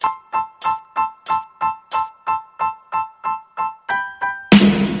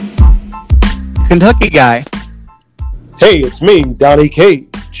Kentucky Guy. Hey, it's me, Donnie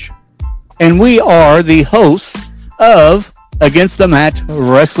Cage. And we are the hosts of Against the Mat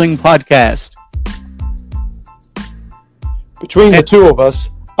Wrestling Podcast. Between the two of us,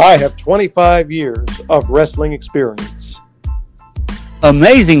 I have 25 years of wrestling experience.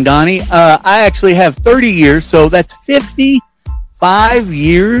 Amazing, Donnie. I actually have 30 years, so that's 55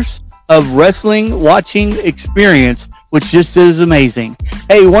 years of wrestling watching experience, which just is amazing.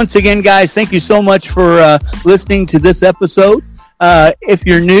 Hey, once again, guys, thank you so much for listening to this episode. If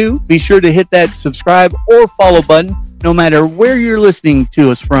you're new, be sure to hit that subscribe or follow button, no matter where you're listening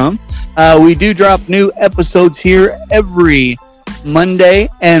to us from. We do drop new episodes here every Monday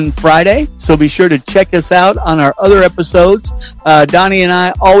and Friday, so be sure to check us out on our other episodes. Donnie and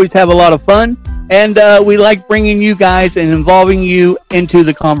I always have a lot of fun, and we like bringing you guys and involving you into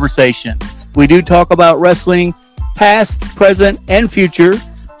the conversation. We do talk about wrestling, past, present, and future,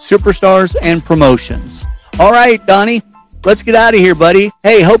 superstars, and promotions. All right, Donnie, let's get out of here, buddy.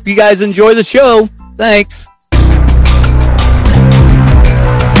 Hey, hope you guys enjoy the show. Thanks.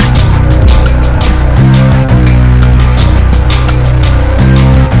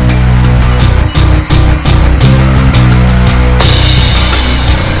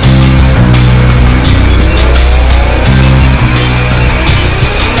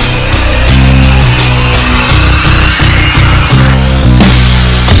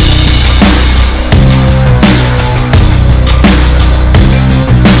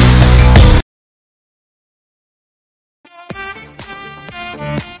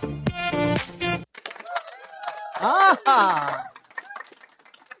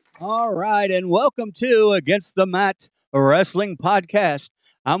 All right, and welcome to Against the Mat Wrestling Podcast.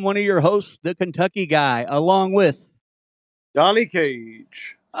 I'm one of your hosts, the Kentucky Guy, along with Donnie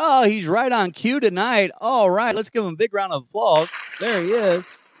Cage. Oh, he's right on cue tonight. All right, let's give him a big round of applause. There he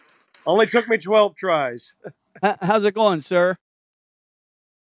is. Only took me 12 tries. How's it going, sir?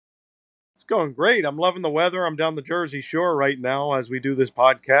 It's going great. I'm loving the weather. I'm down the Jersey Shore right now as we do this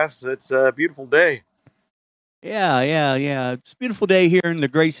podcast. It's a beautiful day. Yeah. It's a beautiful day here in the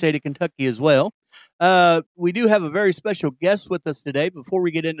great state of Kentucky as well. We do have a very special guest with us today. Before we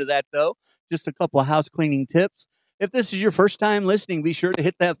get into that, though, just a couple of house cleaning tips. If this is your first time listening, be sure to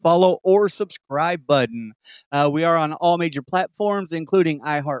hit that follow or subscribe button. We are on all major platforms, including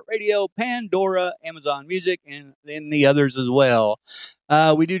iHeartRadio, Pandora, Amazon Music, and the others as well.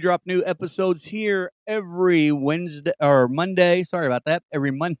 We do drop new episodes here every Wednesday or Monday. Sorry about that. Every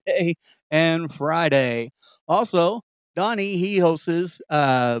Monday and Friday. Also, Donnie, he hosts,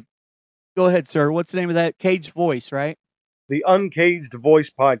 go ahead, sir. What's the name of that? Caged Voice, right? The Uncaged Voice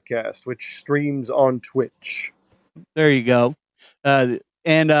Podcast, which streams on Twitch. There you go.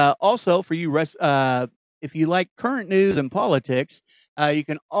 And also, for you, if you like current news and politics, you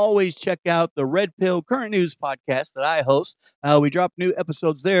can always check out the Red Pill Current News Podcast that I host. We drop new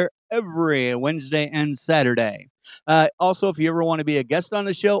episodes there every Wednesday and Saturday. Also, if you ever want to be a guest on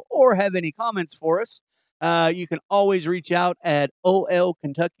the show or have any comments for us, you can always reach out at OL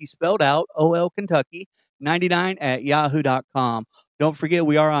Kentucky, spelled out, OL Kentucky 99 at yahoo.com. Don't forget,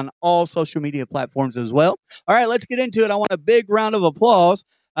 we are on all social media platforms as well. All right, let's get into it. I want a big round of applause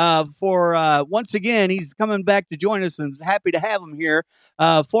for, once again, he's coming back to join us, and happy to have him here.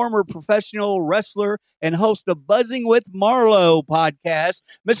 Former professional wrestler and host of Buzzing with Marlow podcast,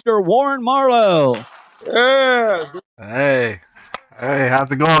 Mr. Warren Marlow. Yeah. Hey,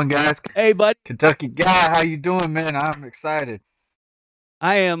 how's it going, guys? Hey, buddy. Kentucky Guy, how you doing, man? I'm excited.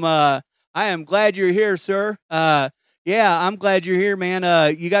 I am glad you're here, sir. Yeah, I'm glad you're here, man.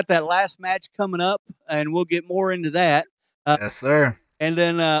 You got that last match coming up, and we'll get more into that. Yes, sir. And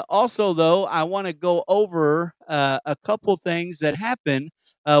then also, though, I want to go over a couple things that happened.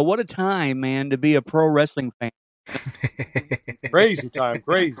 What a time, man, to be a pro wrestling fan. Crazy time,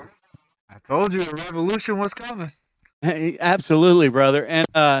 crazy. I told you a revolution was coming. Absolutely, brother. And,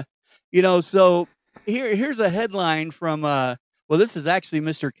 so here's a headline from, this is actually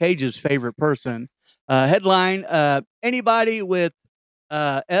Mr. Cage's favorite person. Headline, anybody with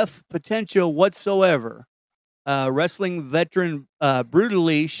F potential whatsoever. Wrestling veteran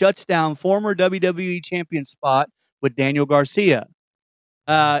brutally shuts down former WWE champion spot with Daniel Garcia.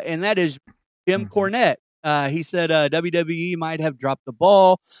 And that is Jim Cornette. He said WWE might have dropped the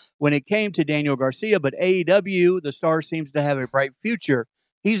ball when it came to Daniel Garcia, but AEW, the star, seems to have a bright future.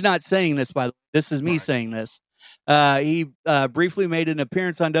 He's not saying this, by the way. This is me saying this. He briefly made an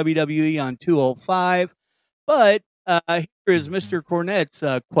appearance on WWE on 205, but here is Mr. Cornette's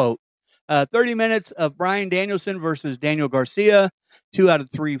quote. 30 minutes of Bryan Danielson versus Daniel Garcia, 2 out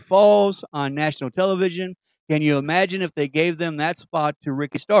of 3 falls on national television. Can you imagine if they gave them that spot to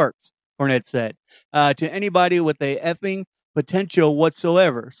Ricky Starks? Cornette said. To anybody with a effing potential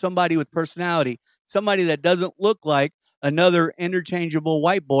whatsoever, somebody with personality, somebody that doesn't look like another interchangeable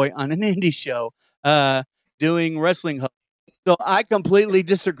white boy on an indie show doing wrestling. So I completely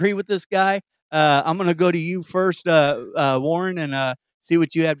disagree with this guy. I'm going to go to you first, Warren, and see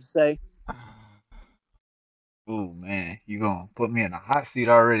what you have to say. Oh man, you gonna put me in a hot seat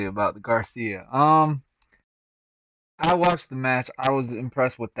already about the Garcia. I watched the match. I was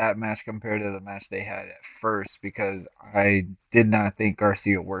impressed with that match compared to the match they had at first because I did not think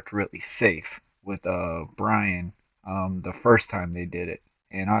Garcia worked really safe with Brian the first time they did it.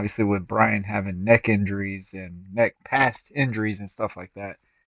 And obviously with Brian having neck injuries and neck past injuries and stuff like that,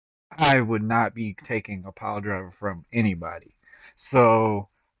 I would not be taking a pile driver from anybody. So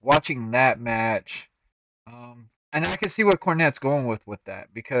watching that match, and I can see what Cornette's going with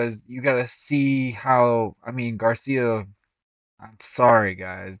that because you got to see how. I mean, Garcia. I'm sorry,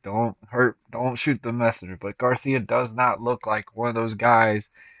 guys. Don't shoot the messenger. But Garcia does not look like one of those guys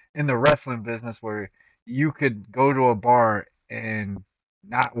in the wrestling business where you could go to a bar and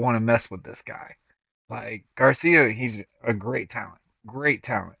not want to mess with this guy. Like Garcia, he's a great talent. Great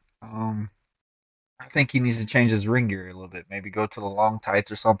talent. I think he needs to change his ring gear a little bit. Maybe go to the long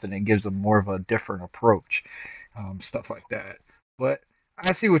tights or something and gives him more of a different approach, stuff like that. But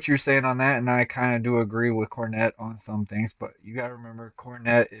I see what you're saying on that, and I kind of do agree with Cornette on some things. But you got to remember,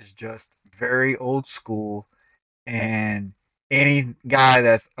 Cornette is just very old school, and any guy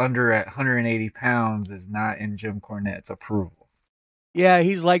that's under at 180 pounds is not in Jim Cornette's approval. Yeah,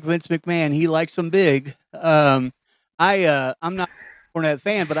 he's like Vince McMahon. He likes them big. I'm not a Cornette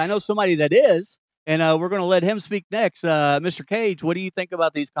fan, but I know somebody that is, and we're going to let him speak next. Mr. Cage, what do you think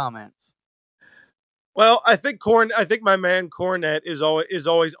about these comments? Well, I think my man Cornette is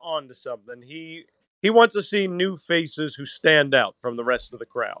always on to something. He wants to see new faces who stand out from the rest of the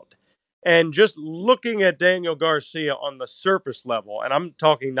crowd. And just looking at Daniel Garcia on the surface level, and I'm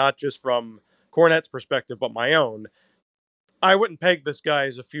talking not just from Cornette's perspective, but my own, I wouldn't peg this guy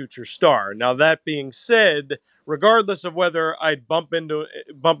as a future star. Now that being said, regardless of whether I'd bump into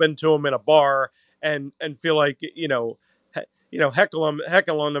him in a bar and feel like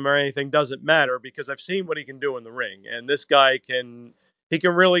heckling him or anything doesn't matter because I've seen what he can do in the ring, and this guy can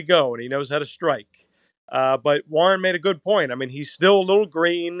really go and he knows how to strike. But Warren made a good point. I mean, he's still a little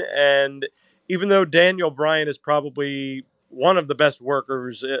green, and even though Daniel Bryan is probably one of the best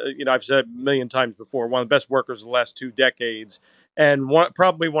workers, I've said it a million times before, one of the best workers of the last 2 decades, and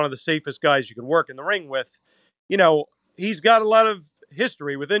probably one of the safest guys you can work in the ring with. He's got a lot of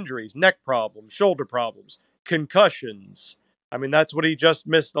history with injuries, neck problems, shoulder problems, concussions. I mean, that's what he just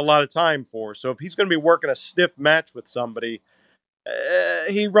missed a lot of time for. So if he's going to be working a stiff match with somebody,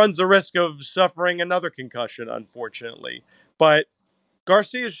 he runs the risk of suffering another concussion, unfortunately. But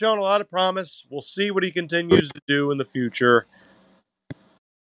Garcia's shown a lot of promise. We'll see what he continues to do in the future.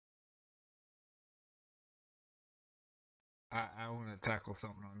 I want to tackle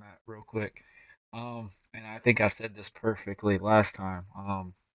something on that real quick. And I think I said this perfectly last time.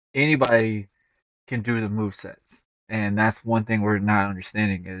 Anybody can do the move sets. And that's one thing we're not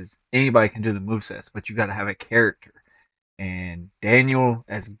understanding is anybody can do the move sets, but you got to have a character. And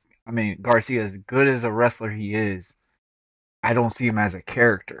Garcia, as good as a wrestler he is, I don't see him as a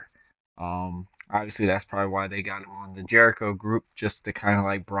character. Obviously, that's probably why they got him on the Jericho group, just to kind of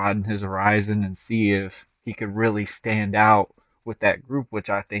like broaden his horizon and see if he could really stand out with that group, which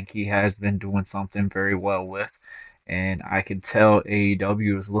I think he has been doing something very well with. And I can tell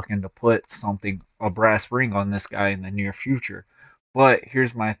AEW is looking to put a brass ring on this guy in the near future. But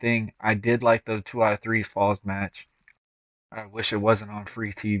here's my thing. I did like the 2 out of 3 falls match. I wish it wasn't on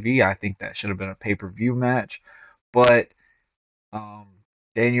free TV. I think that should have been a pay-per-view match. But um,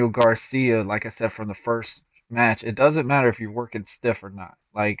 Daniel Garcia, like I said from the first match, it doesn't matter if you're working stiff or not.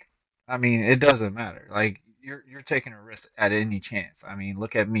 Like, I mean, it doesn't matter. Like, you're taking a risk at any chance. I mean,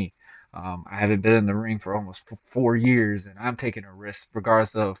 look at me. I haven't been in the ring for almost 4 years, and I'm taking a risk,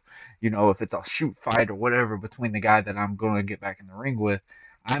 regardless of, if it's a shoot fight or whatever between the guy that I'm going to get back in the ring with.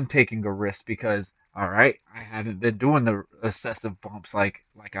 I'm taking a risk because, all right, I haven't been doing the excessive bumps like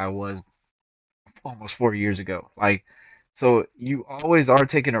I was almost 4 years ago. Like, so you always are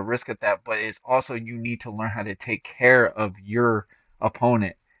taking a risk at that, but it's also you need to learn how to take care of your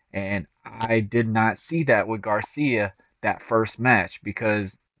opponent. And I did not see that with Garcia that first match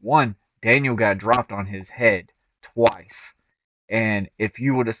because one, Daniel got dropped on his head twice. And if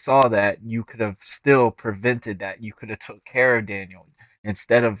you would have saw that, you could have still prevented that. You could have took care of Daniel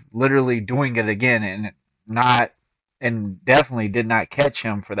instead of literally doing it again and definitely did not catch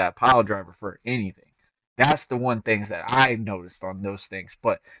him for that pile driver for anything. That's the one things that I noticed on those things.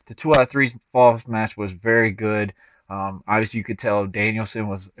 But the 2 out of 3 falls match was very good. Obviously, you could tell Danielson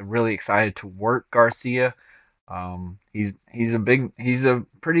was really excited to work Garcia. He's a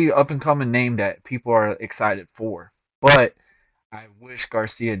pretty up and coming name that people are excited for. But I wish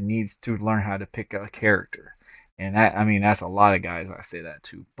Garcia needs to learn how to pick a character. And that, I mean, that's a lot of guys I say that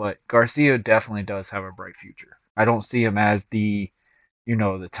to. But Garcia definitely does have a bright future. I don't see him as the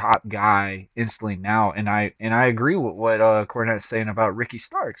top guy instantly now. And I agree with what Cornette's saying about Ricky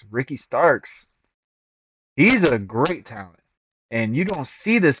Starks. Ricky Starks, he's a great talent. And you don't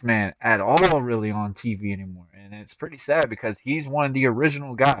see this man at all really on TV anymore. And it's pretty sad because he's one of the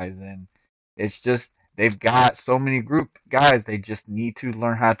original guys. And it's just, they've got so many group guys, they just need to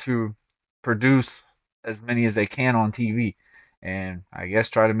learn how to produce as many as they can on TV. And I guess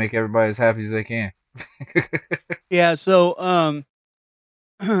try to make everybody as happy as they can. Yeah. So,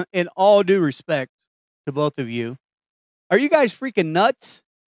 in all due respect to both of you, are you guys freaking nuts?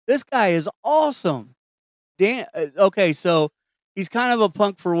 This guy is awesome. Okay, so he's kind of a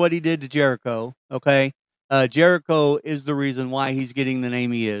punk for what he did to Jericho. Okay, Jericho is the reason why he's getting the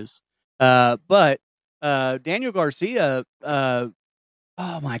name he is. But Daniel Garcia, oh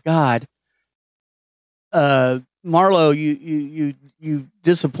my God, Marlow, you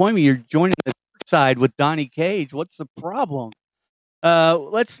disappoint me. You're joining the dark side with Donnie Cage. What's the problem?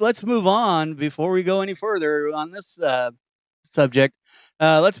 Let's move on before we go any further on this subject.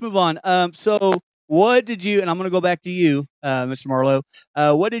 Let's move on. So what did you? And I'm going to go back to you, Mr. Marlowe.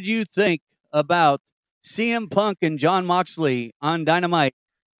 What did you think about CM Punk and John Moxley on Dynamite?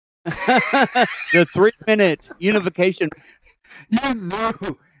 The 3-minute unification. You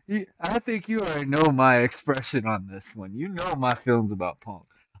know, I think you already know my expression on this one. You know my feelings about Punk.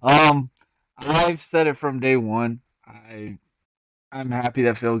 Um, I've said it from day one. I'm happy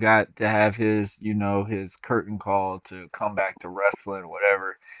that Phil got to have his curtain call to come back to wrestling,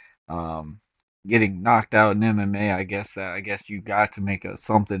 whatever. Um, Getting knocked out in MMA, I guess you got to make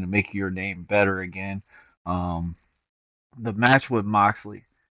something to make your name better again. Um, the match with Moxley,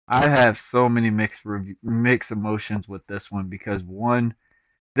 I have so many mixed emotions with this one because one,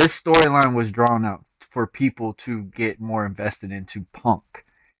 this storyline was drawn out for people to get more invested into Punk,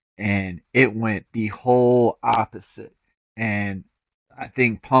 and it went the whole opposite. And I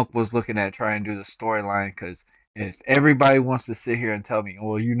think Punk was looking at trying to do the storyline because if everybody wants to sit here and tell me,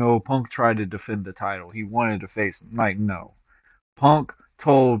 well, Punk tried to defend the title, he wanted to face him. Like, no. Punk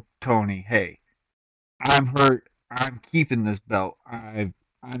told Tony, hey, I'm hurt. I'm keeping this belt. I'm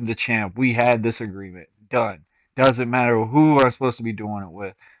the champ. We had this agreement. Done. Doesn't matter who I'm supposed to be doing it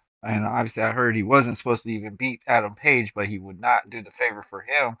with. And obviously, I heard he wasn't supposed to even beat Adam Page, but he would not do the favor for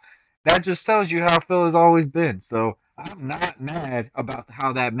him. That just tells you how Phil has always been. So I'm not mad about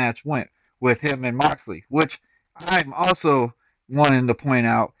how that match went with him and Moxley, which I'm also wanting to point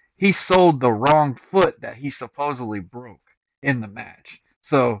out. He sold the wrong foot that he supposedly broke in the match.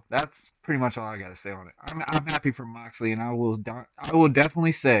 So that's pretty much all I got to say on it. I'm happy for Moxley, and I will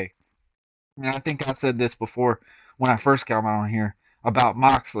definitely say, and I think I said this before when I first got on here about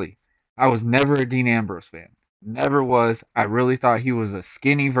Moxley. I was never a Dean Ambrose fan. Never was. I really thought he was a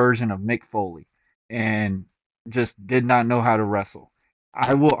skinny version of Mick Foley, and just did not know how to wrestle.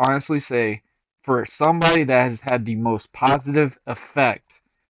 I will honestly say, for somebody that has had the most positive effect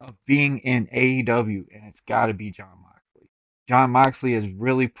of being in AEW, and it's got to be John Moxley. John Moxley has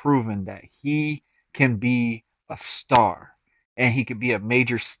really proven that he can be a star and he could be a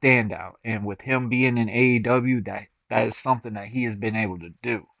major standout. And with him being in AEW, that is something that he has been able to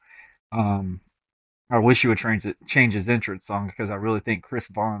do. Um, I wish he would change his entrance song because I really think Chris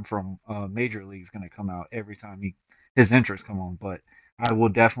Vaughn from Major League is going to come out every time his entrance come on. But I will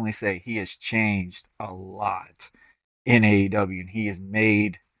definitely say he has changed a lot in AEW, and he has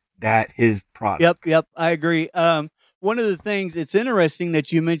made that his product. Yep, I agree. One of the things, it's interesting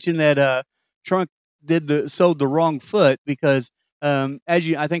that you mentioned that Trunk sold the wrong foot because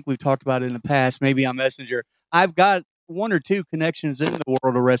I think we've talked about it in the past, maybe on Messenger. I've got one or two connections in the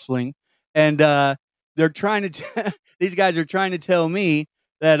world of wrestling, and they're trying to these guys are trying to tell me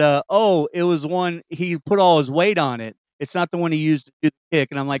that it was one he put all his weight on it. It's not the one he used to do the kick,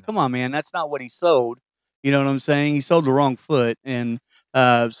 and I'm like, come on, man, that's not what he sold. You know what I'm saying? He sold the wrong foot, and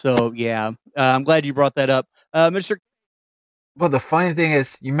so yeah, I'm glad you brought that up, Mr. But the funny thing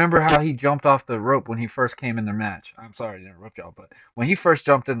is, you remember how he jumped off the rope when he first came in their match? I'm sorry to interrupt y'all, but when he first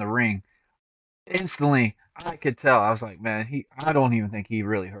jumped in the ring, instantly I could tell. I was like, man, I don't even think he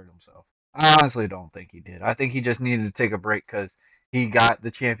really hurt himself. I honestly don't think he did. I think he just needed to take a break because he got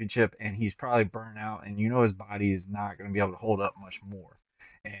the championship and he's probably burnt out, and his body is not going to be able to hold up much more.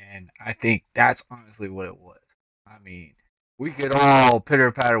 And I think that's honestly what it was. I mean, we could all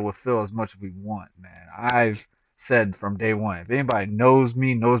pitter patter with Phil as much as we want, man. I've said from day one, if anybody knows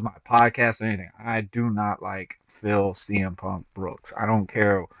me, knows my podcast or anything, I do not like Phil CM Punk Brooks. I don't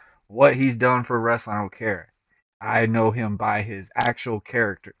care what he's done for wrestling. I don't care. I know him by his actual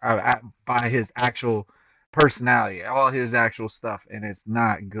character, by his actual personality, all his actual stuff, and it's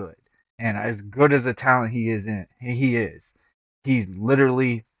not good. And as good as a talent he is. He's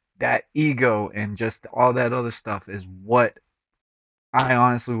literally that ego and just all that other stuff is what I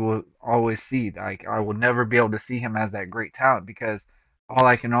honestly will always see. Like I will never be able to see him as that great talent because all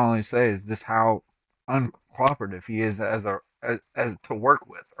I can only say is just how uncooperative he is as to work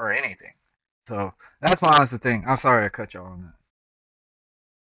with or anything. So that's my honest thing. I'm sorry I cut you on that.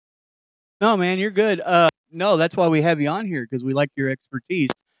 No, man, you're good. No, that's why we have you on here because we like your expertise.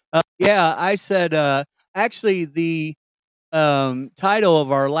 Yeah, I said actually the title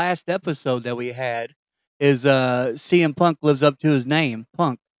of our last episode that we had is CM Punk lives up to his name,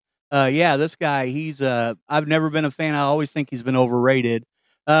 Punk. Yeah, this guy, he's I've never been a fan. I always think he's been overrated.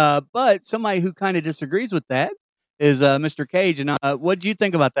 But somebody who kind of disagrees with that is Mr. Cage. And what do you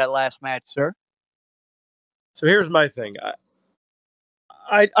think about that last match, sir? So here's my thing.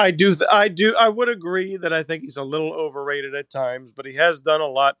 I would agree that I think he's a little overrated at times, but he has done a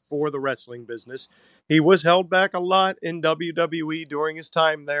lot for the wrestling business. He was held back a lot in WWE during his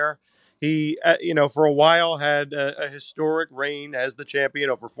time there. He, for a while had a historic reign as the champion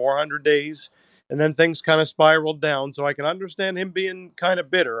over 400 days, and then things kind of spiraled down. So I can understand him being kind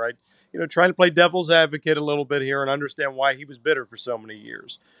of bitter. Trying to play devil's advocate a little bit here and understand why he was bitter for so many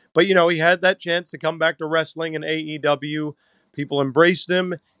years. But he had that chance to come back to wrestling in AEW. People embraced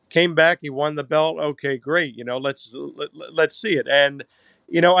him. Came back. He won the belt. Okay, great. Let's see it. And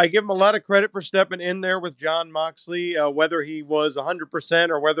I give him a lot of credit for stepping in there with Jon Moxley, whether he was 100%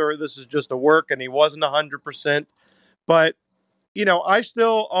 or whether this is just a work and he wasn't 100%. But I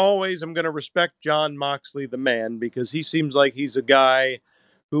still always am going to respect Jon Moxley, the man, because he seems like he's a guy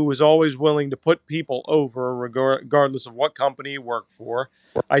who was always willing to put people over, regardless of what company he worked for.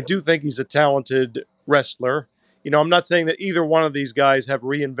 I do think he's a talented wrestler. I'm not saying that either one of these guys have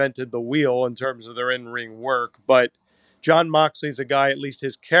reinvented the wheel in terms of their in-ring work, but Jon Moxley's a guy, at least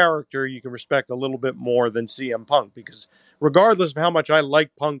his character, you can respect a little bit more than CM Punk, because regardless of how much I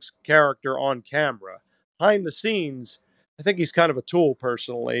like Punk's character on camera, behind the scenes, I think he's kind of a tool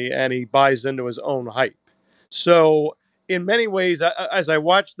personally, and he buys into his own hype. So, in many ways, as I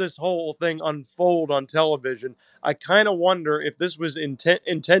watch this whole thing unfold on television, I kind of wonder if this was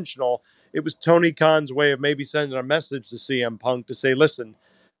intentional. It was Tony Khan's way of maybe sending a message to CM Punk to say, listen,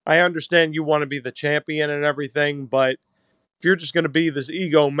 I understand you want to be the champion and everything, but if you're just going to be this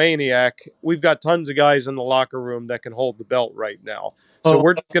egomaniac, we've got tons of guys in the locker room that can hold the belt right now. So Oh,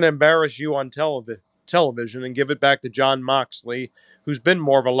 we're just going to embarrass you on television and give it back to Jon Moxley, who's been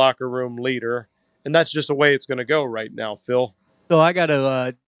more of a locker room leader. And that's just the way it's going to go right now, Phil. so I got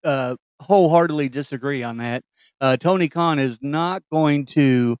to wholeheartedly disagree on that. Tony Khan is not going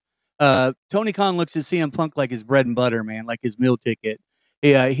to. Tony Khan looks at CM Punk like his bread and butter, man, like his meal ticket.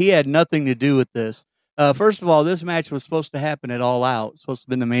 He had nothing to do with this. First of all, this match was supposed to happen at All Out. It's supposed to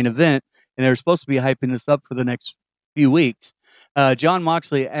be the main event, and they were supposed to be hyping this up for the next few weeks. Jon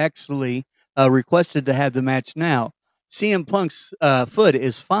Moxley actually requested to have the match now. CM Punk's foot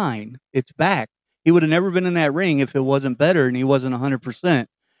is fine. It's back. He would have never been in that ring if it wasn't better and he wasn't 100%.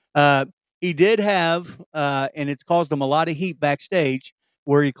 He did have, and it's caused him a lot of heat backstage,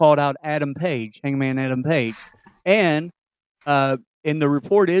 where he called out Adam Page, Hangman Adam Page. And the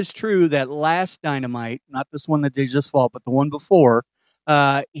report is true that last Dynamite, not this one that they just fought, but the one before,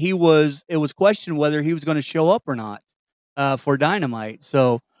 it was questioned whether he was going to show up or not for Dynamite.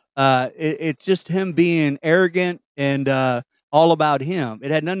 So it's just him being arrogant and all about him. It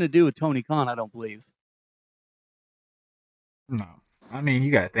had nothing to do with Tony Khan, I don't believe. No, I mean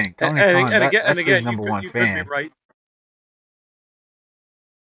you got to think And, Tony and, Khan. and again, and That's his again, you number could one you could be fan. right.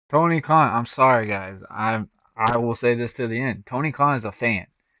 Tony Khan, I'm sorry guys. I will say this to the end. Tony Khan is a fan.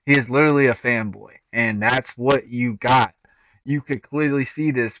 He is literally a fanboy, and that's what you got. You could clearly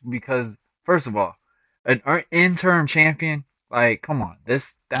see this because first of all, an interim champion, like come on,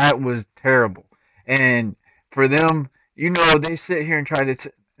 that was terrible. And for them, they sit here and try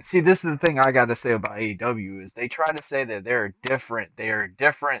to see. This is the thing I got to say about AEW is they try to say that they're different. They are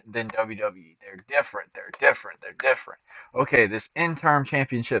different than WWE. They're different. They're different. They're different. Okay, this interim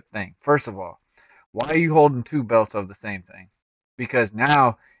championship thing. First of all, why are you holding two belts of the same thing? Because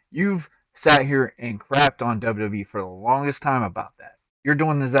now you've sat here and crapped on WWE for the longest time about that. You're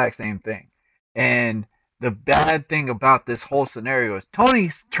doing the exact same thing. And the bad thing about this whole scenario is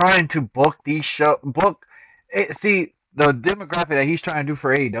Tony's trying to book these see the demographic that he's trying to do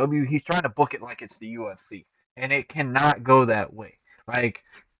for AEW, he's trying to book it like it's the UFC, and it cannot go that way. Like,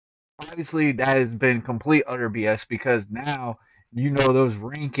 obviously that has been complete utter BS because now those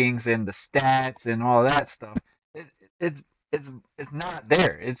rankings and the stats and all that stuff. It, it's it's not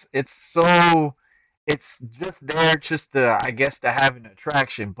there. It's just there just to, I guess, to have an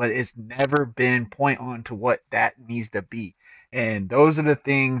attraction, but it's never been point on to what that needs to be. And those are the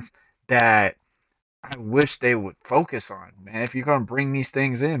things that I wish they would focus on, man. If you're gonna bring these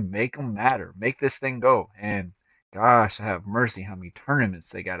things in, make them matter. Make this thing go. And gosh, have mercy, how many tournaments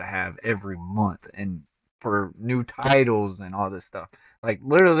they gotta have every month, and for new titles and all this stuff. Like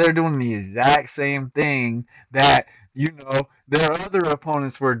literally, they're doing the exact same thing that their other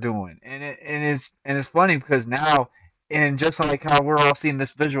opponents were doing, and it's funny because now, and just like how we're all seeing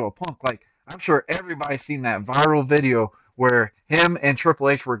this visual Punk, like I'm sure everybody's seen that viral video where him and Triple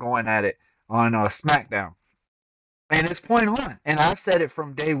H were going at it on SmackDown. And it's point on. And I've said it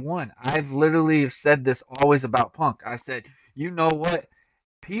from day one. I've literally said this always about Punk. I said, you know what?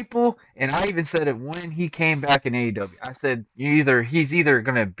 People, and I even said it when he came back in AEW. I said, he's either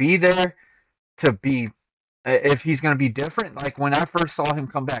going to be there to be, if he's going to be different. Like when I first saw him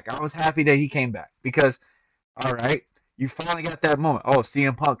come back, I was happy that he came back because, all right, you finally got that moment. Oh,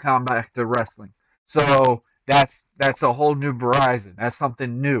 CM Punk come back to wrestling. So that's a whole new horizon. That's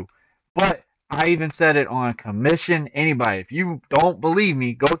something new. But I even said it on Commission. Anybody, if you don't believe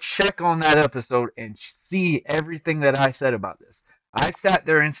me, go check on that episode and see everything that I said about this. I sat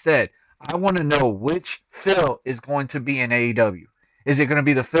there and said, I want to know which Phil is going to be in AEW. Is it going to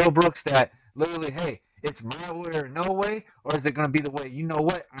be the Phil Brooks that literally, hey, it's my way or no way? Or is it going to be the way, you know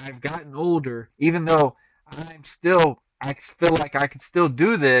what, I've gotten older, even though I feel like I can still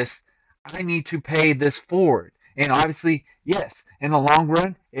do this, I need to pay this forward. And obviously, yes, in the long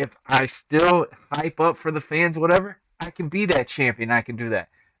run, if I still hype up for the fans, whatever, I can be that champion. I can do that.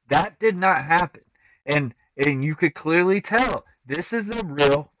 That did not happen. And you could clearly tell this is the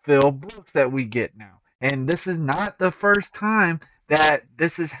real Phil Brooks that we get now. And this is not the first time that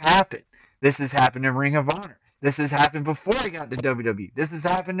this has happened. This has happened in Ring of Honor. This has happened before he got to WWE. This has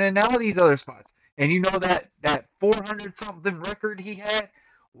happened in all these other spots. And you know that 400 something record he had?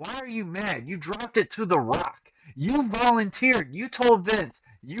 Why are you mad? You dropped it to The Rock. You volunteered. You told Vince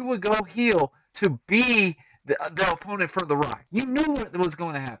you would go heel to be the opponent for The Rock. You knew what was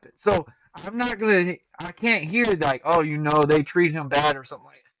going to happen. So I can't hear like, oh, they treat him bad or something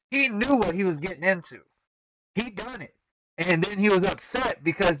like that. He knew what he was getting into. He done it. And then he was upset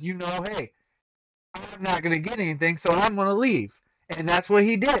because, hey, I'm not going to get anything, so I'm going to leave. And that's what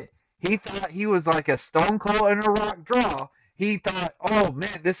he did. He thought he was like a Stone Cold and a Rock draw. He thought, oh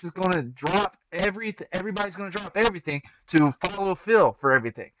man, this is going to drop everything. Everybody's going to drop everything to follow Phil for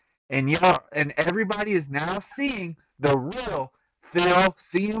everything. And everybody is now seeing the real Phil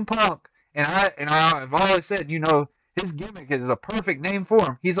CM Punk. And I've always said, his gimmick is a perfect name for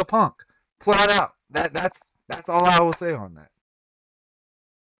him. He's a punk, flat out. That's all I will say on that.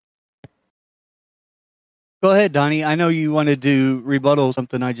 Go ahead, Donnie. I know you wanted to rebuttal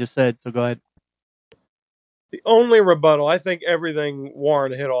something I just said, so go ahead. The only rebuttal, I think everything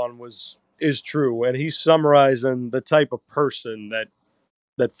Warren hit on is true, and he's summarizing the type of person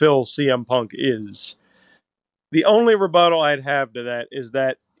that Phil CM Punk is. The only rebuttal I'd have to that is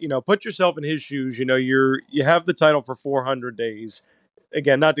that, put yourself in his shoes. You have the title for 400 days.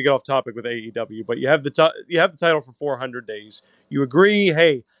 Again, not to get off topic with AEW, but you have the title for 400 days. You agree,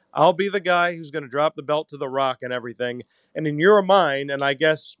 hey, I'll be the guy who's going to drop the belt to The Rock and everything. And in your mind, and I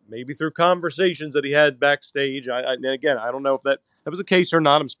guess maybe through conversations that he had backstage, and again, I don't know if that was the case or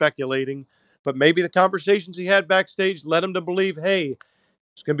not. I'm speculating, but maybe the conversations he had backstage led him to believe, hey,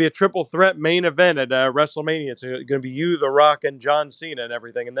 it's going to be a triple threat main event at WrestleMania. It's going to be you, The Rock, and John Cena and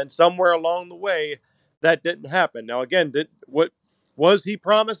everything. And then somewhere along the way, that didn't happen. Now, again, what was he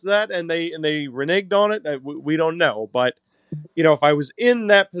promised that and they reneged on it? We don't know. But, if I was in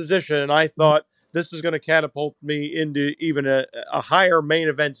that position and I thought this is going to catapult me into even a higher main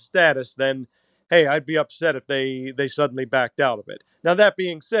event status, then, hey, I'd be upset if they suddenly backed out of it. Now, that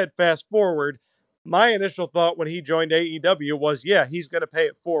being said, fast forward, my initial thought when he joined AEW was, yeah, he's going to pay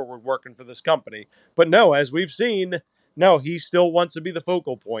it forward working for this company. But no, as we've seen, no, he still wants to be the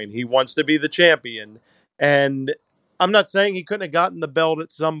focal point. He wants to be the champion. And I'm not saying he couldn't have gotten the belt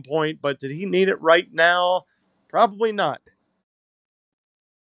at some point, but did he need it right now? Probably not.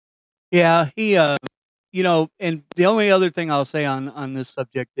 Yeah, he, and the only other thing I'll say on this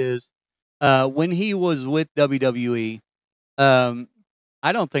subject is when he was with WWE,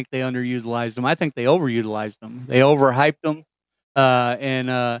 I don't think they underutilized him. I think they overutilized him. They overhyped him.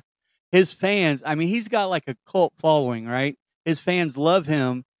 And his fans, I mean, he's got like a cult following, right? His fans love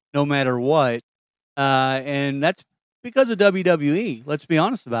him no matter what. And that's because of WWE. Let's be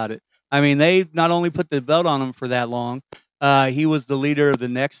honest about it. I mean, they not only put the belt on him for that long, he was the leader of the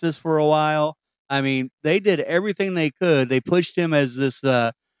Nexus for a while. I mean, they did everything they could. They pushed him as this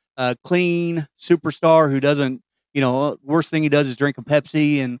clean superstar who doesn't, worst thing he does is drink a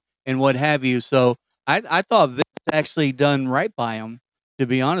Pepsi and what have you. So I thought Vince actually done right by him, to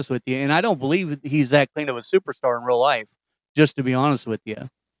be honest with you. And I don't believe he's that clean of a superstar in real life, just to be honest with you.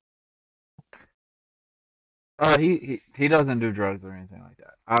 He doesn't do drugs or anything like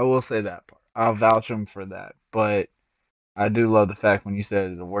that. I will say that part. I'll vouch him for that. But I do love the fact when you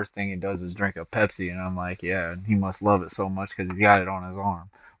said the worst thing he does is drink a Pepsi, and I'm like, yeah, he must love it so much because he got it on his arm.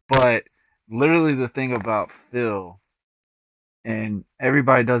 But literally, the thing about Phil, and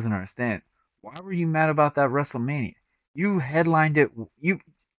everybody doesn't understand, why were you mad about that WrestleMania? You headlined it.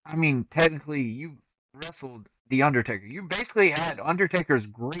 I mean, technically, you wrestled the Undertaker. You basically had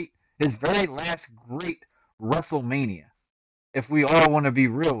his very last great WrestleMania. If we all want to be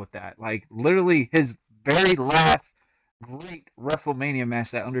real with that, like literally his very last great WrestleMania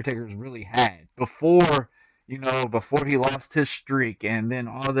match that Undertaker's really had before he lost his streak and then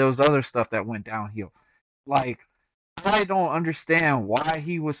all those other stuff that went downhill. Like, I don't understand why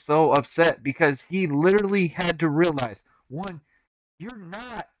he was so upset because he literally had to realize, one, you're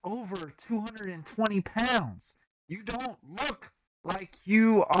not over 220 pounds. You don't look like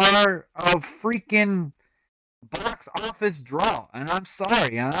you are a freaking box office draw. And I'm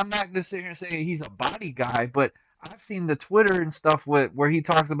sorry, and I'm not gonna sit here and say he's a body guy, but I've seen the Twitter and stuff where he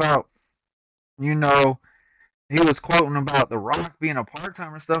talks about, you know, he was quoting about The Rock being a part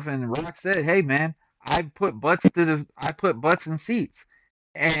timer stuff, and The Rock said, "Hey man, I put butts in seats,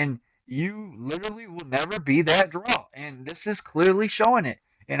 and you literally will never be that draw, and this is clearly showing it."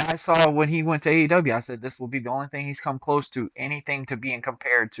 And I saw when he went to AEW, I said this will be the only thing he's come close to anything to being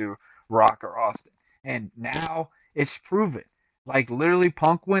compared to Rock or Austin, and now it's proven. Like literally,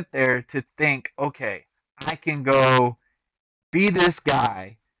 Punk went there to think, okay, I can go be this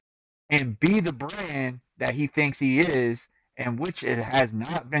guy and be the brand that he thinks he is, and which it has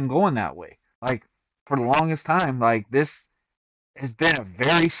not been going that way. Like for the longest time, like this has been a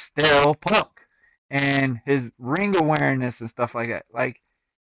very sterile Punk, and his ring awareness and stuff like that. Like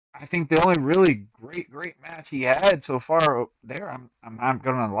I think the only really great match he had so far there, I'm not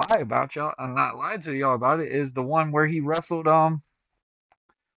gonna lie about y'all. I'm not lying to y'all about it. Is the one where he wrestled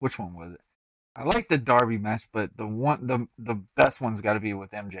which one was it? I like the Darby match, but the best one's got to be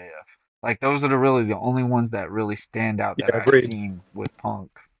with MJF. Like those are the only ones that really stand out that Yeah, I've agreed. seen with Punk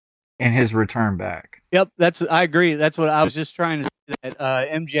and his return back. Yep, I agree. That's what I was just trying to say. That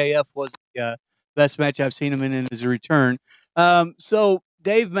MJF was the best match I've seen him in his return. So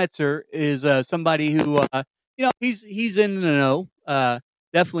Dave Metzer is somebody who he's in the know,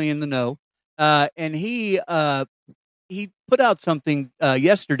 definitely in the know, and he put out something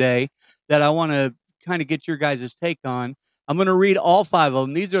yesterday that I want to kind of get your guys' take on. I'm going to read all 5 of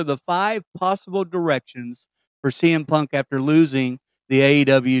them. These are the 5 possible directions for CM Punk after losing the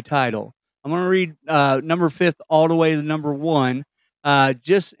AEW title. I'm going to read number 5th all the way to number 1.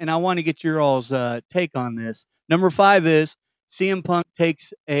 And I want to get your all's take on this. Number 5 is CM Punk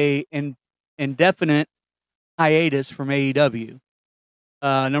takes an indefinite hiatus from AEW.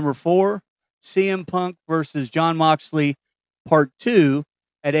 Number 4, CM Punk versus Jon Moxley Part 2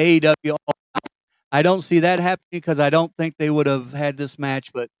 at AEW. I don't see that happening because I don't think they would have had this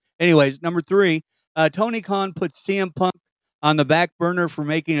match. But anyways, number 3, Tony Khan puts CM Punk on the back burner for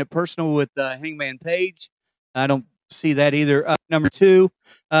making it personal with Hangman Page. I don't see that either. Number 2,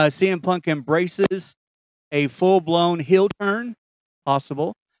 CM Punk embraces a full-blown heel turn,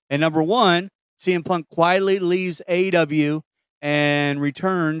 possible. And number 1, CM Punk quietly leaves AEW and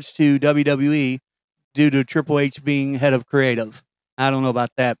returns to WWE due to Triple H being head of creative. I don't know about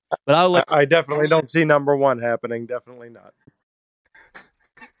that, but I definitely don't see number 1 happening. Definitely not.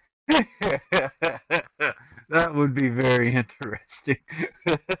 That would be very interesting.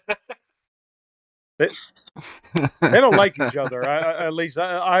 They don't like each other. At least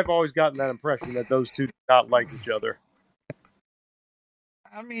I've always gotten that impression that those two do not like each other.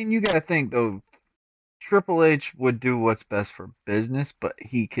 I mean, you got to think though. Triple H would do what's best for business, but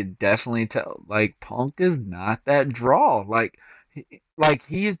he could definitely tell like Punk is not that draw. Like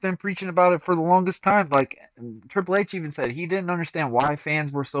he has been preaching about it for the longest time. Like Triple H even said he didn't understand why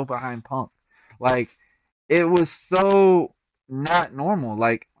fans were so behind Punk. Like it was so not normal.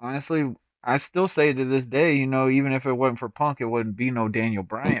 Like honestly, I still say to this day, even if it wasn't for Punk, it wouldn't be no Daniel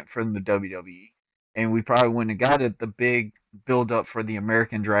Bryan from the WWE, and we probably wouldn't have got it the big build up for the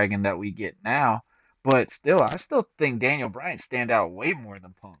American Dragon that we get now. But still, I still think Daniel Bryan stand out way more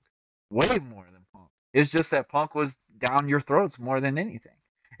than Punk, way more than Punk. It's just that Punk was down your throats more than anything,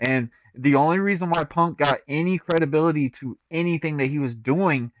 and the only reason why Punk got any credibility to anything that he was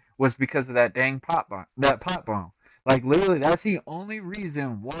doing was because of that dang pop bomb. Like literally, that's the only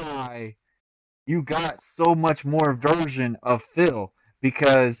reason why you got so much more version of Phil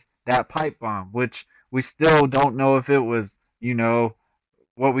because that pipe bomb, which we still don't know if it was,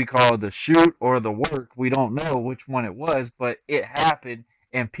 what we call the shoot or the work. We don't know which one it was, but it happened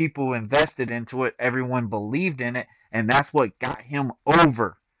and people invested into it. Everyone believed in it, and that's what got him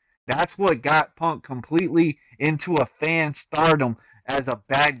over. That's what got Punk completely into a fan stardom as a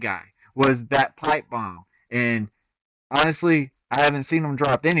bad guy was that pipe bomb. And honestly, I haven't seen him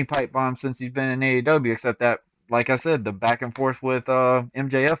drop any pipe bombs since he's been in AEW, except that, like I said, the back and forth with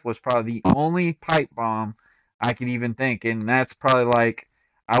MJF was probably the only pipe bomb I could even think, and that's probably like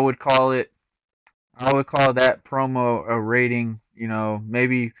I would call it. I would call that promo a rating.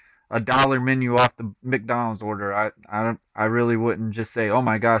 Maybe $1 menu off the McDonald's order. I really wouldn't just say, oh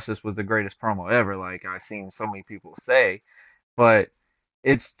my gosh, this was the greatest promo ever. Like I've seen so many people say, but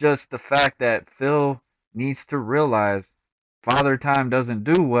it's just the fact that Phil needs to realize Father Time doesn't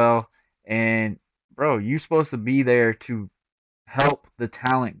do well, and bro, you're supposed to be there to help the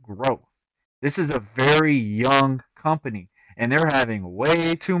talent grow. This is a very young company, and they're having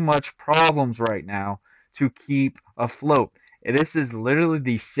way too much problems right now to keep afloat. And this is literally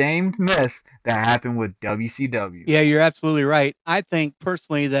the same mess that happened with WCW. Yeah, you're absolutely right. I think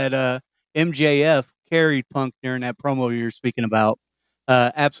personally that MJF carried Punk during that promo you're speaking about.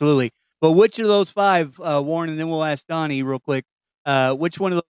 Absolutely. But which of those five, Warren, and then we'll ask Donnie real quick. Which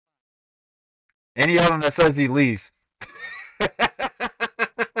one of those? Any of them that says he leaves. I'll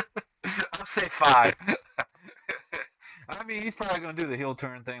say 5. I mean, he's probably going to do the heel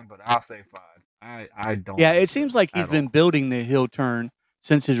turn thing, but I'll say 5. I don't. Yeah, it seems like he's been building the heel turn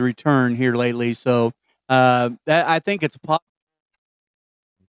since his return here lately. So that I think it's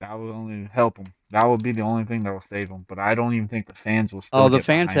that will only help him. That will be the only thing that will save him. But I don't even think the fans will still. Oh, the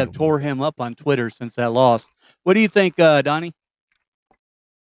fans have tore him up on Twitter since that loss. What do you think, Donnie?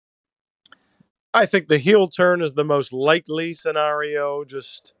 I think the heel turn is the most likely scenario,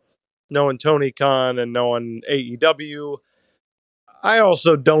 just knowing Tony Khan and knowing AEW. I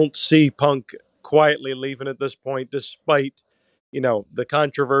also don't see Punk quietly leaving at this point, despite, the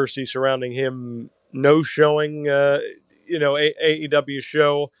controversy surrounding him no showing, AEW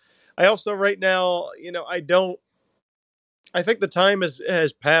show. I also, right now, I think the time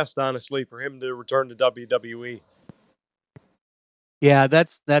has passed, honestly, for him to return to WWE. Yeah,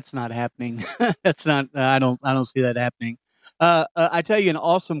 that's not happening. That's not. I don't see that happening. I tell you an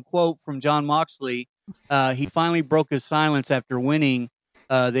awesome quote from John Moxley. He finally broke his silence after winning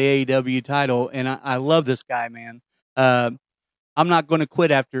the AEW title, and I love this guy, man. I'm not going to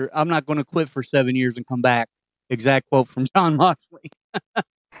quit I'm not going to quit for 7 years and come back. Exact quote from John Moxley.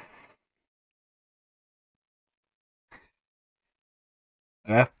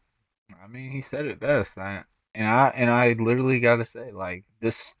 Yeah, I mean, he said it best. And I literally got to say, like,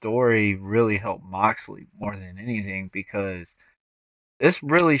 this story really helped Moxley more than anything because this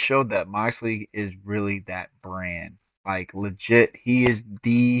really showed that Moxley is really that brand. Like, legit, he is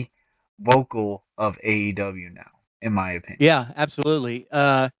the vocal of AEW now, in my opinion. Yeah, absolutely.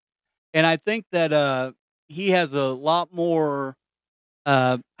 And I think that he has a lot more.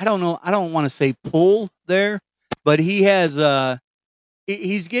 I don't know. I don't want to say pull there, but he has.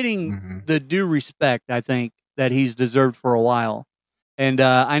 He's getting the due respect, I think, that he's deserved for a while. And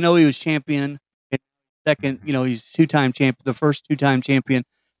I know he was champion. Second, he's two-time champion, the first two-time champion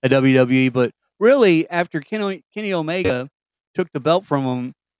at WWE. But really, after Kenny Omega took the belt from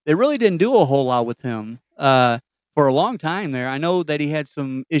him, they really didn't do a whole lot with him for a long time there. I know that he had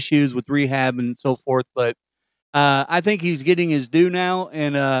some issues with rehab and so forth, but I think he's getting his due now,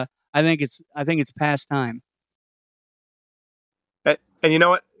 and I think it's past time. And you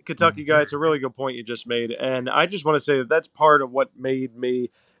know what, Kentucky guy, it's a really good point you just made. And I just want to say that that's part of what made me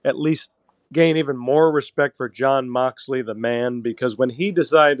at least gain even more respect for John Moxley, the man, because when he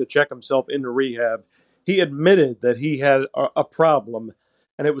decided to check himself into rehab, he admitted that he had a problem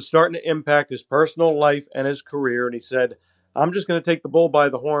and it was starting to impact his personal life and his career. And he said, I'm just going to take the bull by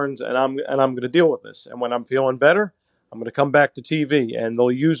the horns and I'm going to deal with this. And when I'm feeling better, I'm going to come back to TV and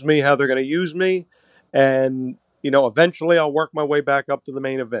they'll use me how they're going to use me. And eventually I'll work my way back up to the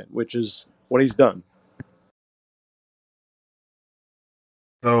main event, which is what he's done.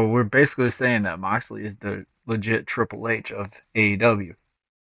 So we're basically saying that Moxley is the legit Triple H of AEW.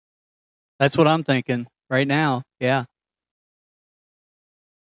 That's what I'm thinking right now. Yeah.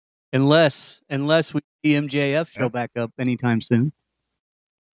 Unless we see MJF show Yep. back up anytime soon.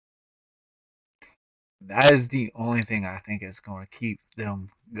 That is the only thing I think is going to keep them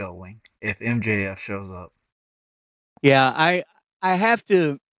going if MJF shows up. Yeah, I have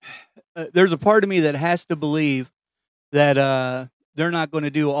to. There's a part of me that has to believe that they're not going to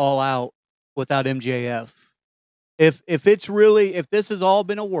do All Out without MJF. If it's really if this has all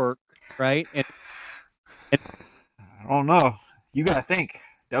been a work, right? And I don't know. You got to think.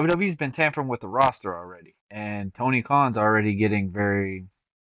 WWE's been tampering with the roster already, and Tony Khan's already getting very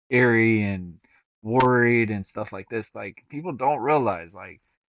eerie and worried and stuff like this. Like people don't realize like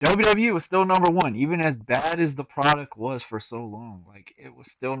WWE was still number one, even as bad as the product was for so long. Like it was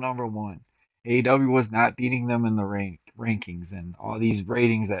still number one. AEW was not beating them in the rankings and all these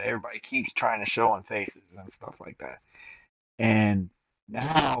ratings that everybody keeps trying to show on faces and stuff like that. And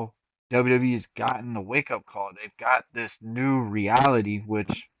now WWE has gotten the wake up call. They've got this new reality,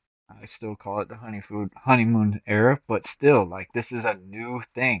 which I still call it the honeymoon era, but still, like this is a new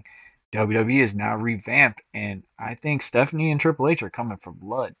thing. WWE is now revamped, and I think Stephanie and Triple H are coming for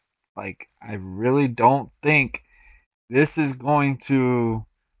blood. Like I really don't think this is going to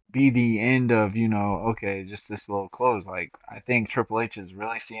be the end of, okay, just this little close. Like I think Triple H is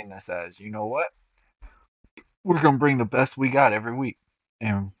really seeing this as, you know what? We're gonna bring the best we got every week,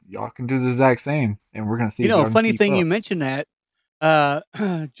 and y'all can do the exact same, and we're gonna see if y'all can funny keep thing you up. mentioned that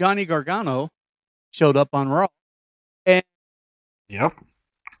Johnny Gargano showed up on Raw, and Yep,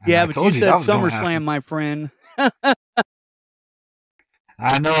 and yeah, I but you told you said that was gonna SummerSlam, happen. my friend.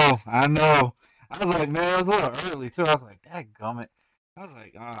 I know, I know. I was like, man, it was a little early too. I was like, that gummit. I was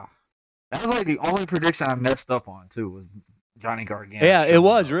like, that was like the only prediction I messed up on too was Johnny Gargano Yeah, it showing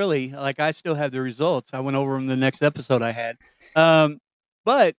was up. really like I still have the results. I went over them the next episode I had. Um,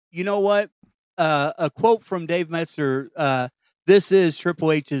 but you know what? A quote from Dave Metzer. This is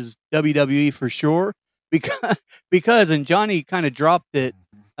Triple H's WWE for sure because and Johnny kind of dropped it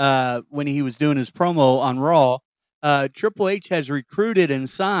Mhm. when he was doing his promo on Raw. Triple H has recruited and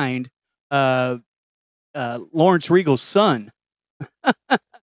signed uh, Lawrence Regal's son,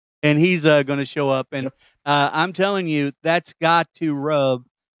 and he's going to show up. And Yep. I'm telling you, that's got to rub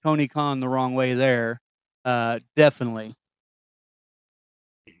Tony Khan the wrong way there. Definitely.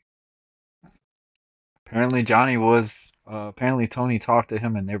 Apparently Johnny was. Apparently Tony talked to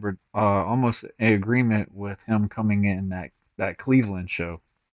him, and they were almost in agreement with him coming in that Cleveland show.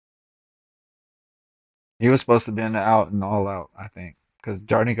 He was supposed to be in the out and all out, I think, because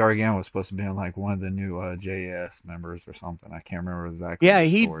Johnny Gargano was supposed to be in like one of the new JS members or something. I can't remember exactly Yeah, the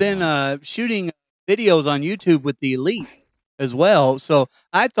he'd been storyline. shooting videos on YouTube with the Elite as well. So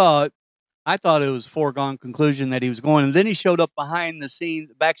I thought it was foregone conclusion that he was going, and then he showed up behind the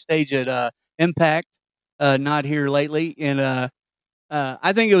scenes backstage at Impact, not here lately, and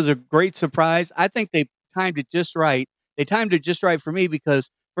I think it was a great surprise. I think they timed it just right. They timed it just right for me because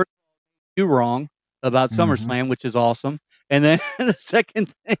first you wrong about Hmm. SummerSlam, which is awesome. And then the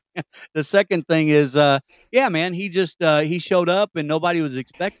second thing is, yeah, man, he just he showed up and nobody was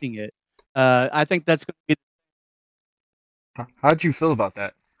expecting it. I think that's going to be. How'd you feel about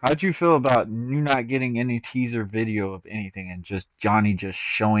that? How'd you feel about you not getting any teaser video of anything and just Johnny just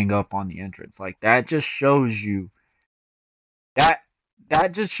showing up on the entrance? Like that just shows you that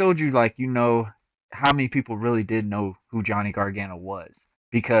that just showed you like how many people really did know who Johnny Gargano was.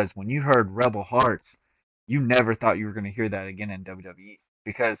 Because when you heard Rebel Hearts, you never thought you were going to hear that again in WWE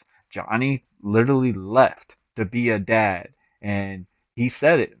because Johnny literally left to be a dad and he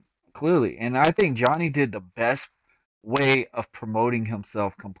said it clearly. And I think Johnny did the best way of promoting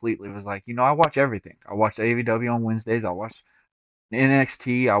himself completely. It was like, I watch everything. I watch AEW on Wednesdays. I watch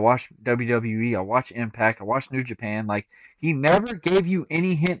NXT, I watch WWE, I watch Impact, I watch New Japan. Like he never gave you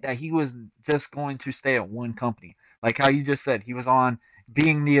any hint that he was just going to stay at one company. Like how you just said, he was on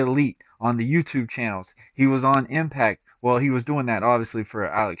Being the Elite on the YouTube channels. He was on Impact. Well, he was doing that obviously for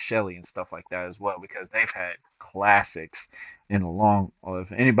Alex Shelley and stuff like that as well because they've had classics in a long.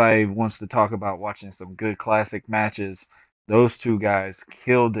 If anybody wants to talk about watching some good classic matches, those two guys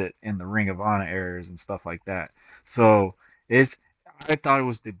killed it in the Ring of Honor eras and stuff like that. So it's I thought it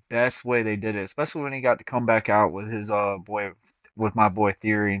was the best way they did it, especially when he got to come back out with his with my boy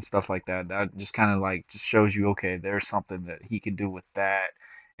Theory and stuff like that. That just kind of like just shows you, okay, there's something that he can do with that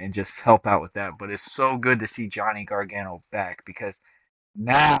and just help out with that. But it's so good to see Johnny Gargano back because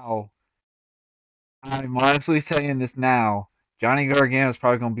now I'm honestly saying this now. Johnny Gargano is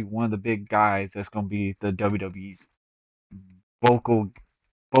probably going to be one of the big guys that's going to be the WWE's vocal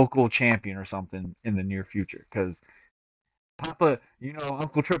focal champion or something in the near future. Because Papa,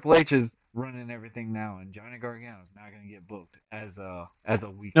 Uncle Triple H is running everything now, and Johnny Gargano is not going to get booked as a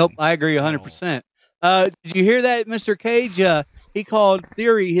Nope, weakling I agree at all. 100%. Did you hear that, Mr. Cage? He called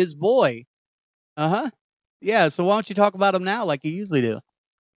Theory his boy. Uh-huh. Yeah, so why don't you talk about him now like you usually do?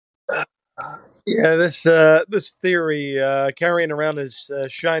 Yeah, this theory carrying around his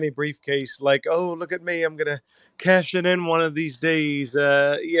shiny briefcase, like, oh, look at me, I'm gonna cash it in one of these days.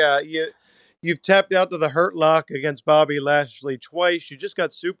 You've tapped out to the Hurt Lock against Bobby Lashley twice. You just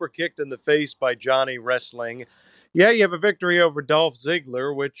got super kicked in the face by Johnny Wrestling. Yeah, you have a victory over Dolph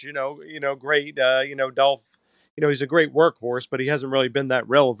Ziggler, which great. Dolph. He's a great workhorse, but he hasn't really been that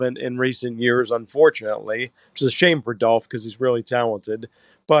relevant in recent years, unfortunately, which is a shame for Dolph because he's really talented.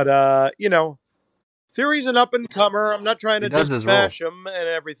 But Theory's an up and comer. I'm not trying He to does just his role. bash him and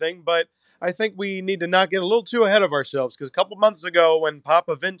everything, but I think we need to not get a little too ahead of ourselves because a couple months ago, when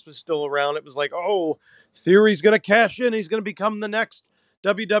Papa Vince was still around, it was like, oh, Theory's going to cash in. He's going to become the next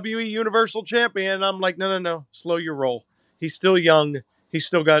WWE Universal Champion. And I'm like, no, no, no, slow your roll. He's still young. He's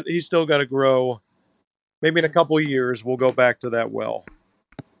still got to grow. Maybe in a couple of years, we'll go back to that well.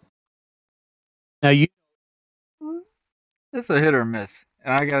 Now you It's a hit or miss.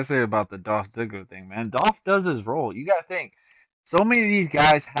 And I gotta say about the Dolph Ziggler thing, man. Dolph does his role. You gotta think. So many of these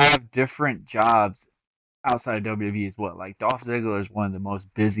guys have different jobs outside of WWE as well. Like Dolph Ziggler is one of the most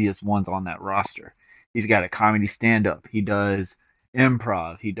busiest ones on that roster. He's got a comedy stand up. He does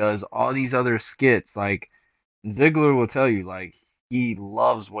improv. He does all these other skits. Like Ziggler will tell you, like, he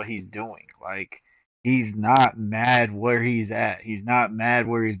loves what he's doing. Like, he's not mad where he's at. He's not mad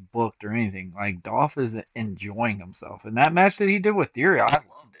where he's booked or anything. Like, Dolph is enjoying himself. And that match that he did with Theory, I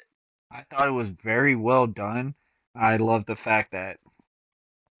loved it. I thought it was very well done. I love the fact that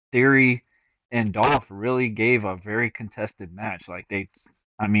Theory and Dolph really gave a very contested match.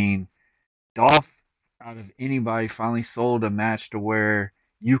 I mean, Dolph, out of anybody, finally sold a match to where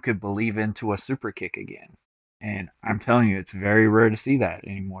you could believe into a super kick again. And I'm telling you, it's very rare to see that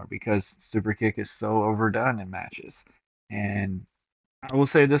anymore because super kick is so overdone in matches. And I will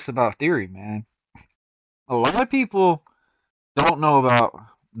say this about Theory, man. A lot of people don't know about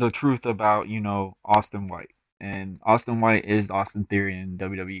the truth about, Austin White. And Austin White is Austin Theory in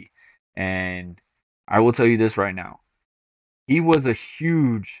WWE. And I will tell you this right now. He was a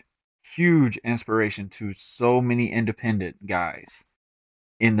huge, huge inspiration to so many independent guys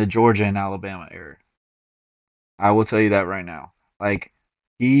in the Georgia and Alabama era. I will tell you that right now. Like,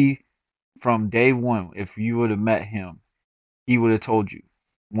 he, from day one, if you would have met him, he would have told you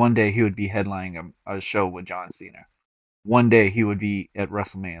one day he would be headlining a show with John Cena. One day he would be at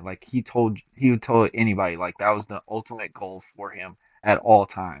WrestleMania. Like, he would tell anybody, like, that was the ultimate goal for him at all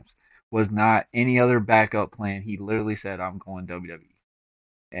times. Was not any other backup plan. He literally said, I'm going WWE.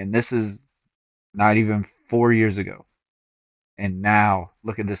 And this is not even 4 years ago. And now,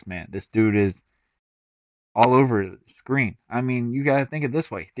 look at this man. This dude is all over the screen. I mean, you got to think it this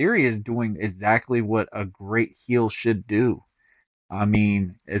way. Theory is doing exactly what a great heel should do. I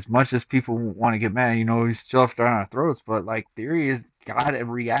mean, as much as people want to get mad, he's shoved down our throats, but like Theory has got a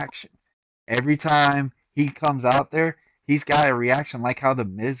reaction. Every time he comes out there, he's got a reaction like how the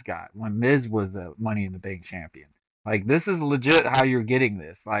Miz got when Miz was the Money in the Bank champion. Like, this is legit how you're getting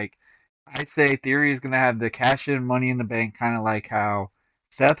this. Like, I'd say Theory is going to have the cash in Money in the Bank kind of like how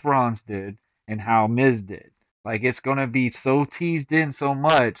Seth Rollins did and how Miz did. Like, it's going to be so teased in so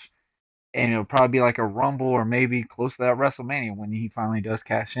much, and it'll probably be like a Rumble or maybe close to that WrestleMania when he finally does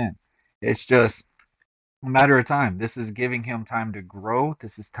cash in. It's just a matter of time. This is giving him time to grow.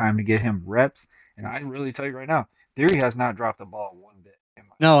 This is time to get him reps. And I really tell you right now, Theory has not dropped the ball one bit.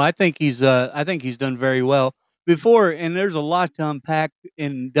 No, I think he's done very well. Before, and there's a lot to unpack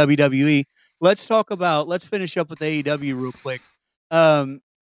in WWE. Let's finish up with AEW real quick. Um,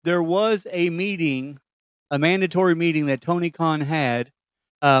 there was a mandatory meeting that Tony Khan had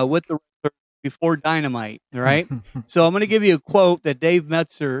with the wrestlers before Dynamite, right? So I'm going to give you a quote that Dave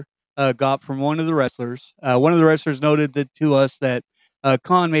Metzer got from one of the wrestlers. One of the wrestlers noted that to us that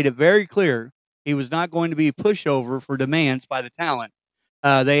Khan made it very clear he was not going to be pushover for demands by the talent.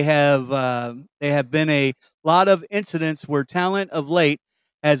 They have been a lot of incidents where talent of late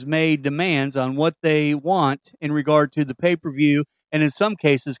has made demands on what they want in regard to the pay per view, and in some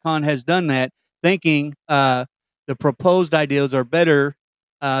cases, Khan has done that, thinking the proposed ideas are better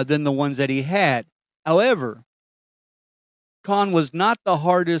than the ones that he had. However, Khan was not the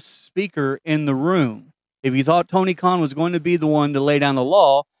hardest speaker in the room. If you thought Tony Khan was going to be the one to lay down the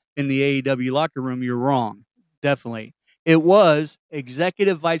law in the AEW locker room, you're wrong. Definitely. It was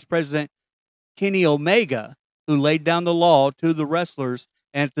Executive Vice President Kenny Omega who laid down the law to the wrestlers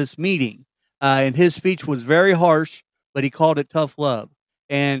at this meeting. And his speech was very harsh, but he called it tough love.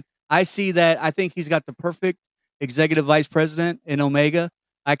 And I see that. I think he's got the perfect executive vice president in Omega.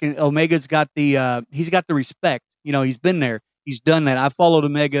 Omega's got he's got the respect. He's been there. He's done that. I followed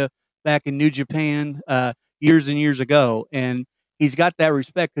Omega back in New Japan years and years ago, and he's got that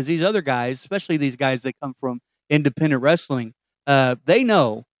respect because these other guys, especially these guys that come from independent wrestling, they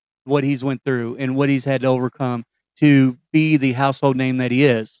know what he's went through and what he's had to overcome to be the household name that he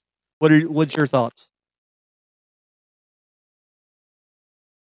is. What's your thoughts,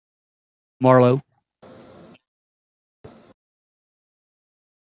 Marlow?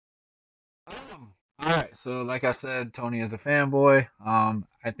 All right, so like I said, Tony is a fanboy.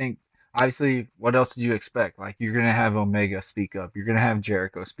 I think obviously, what else did you expect? Like you're gonna have Omega speak up, you're gonna have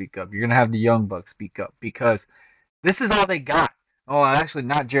Jericho speak up, you're gonna have the Young Bucks speak up because this is all they got. Oh, actually,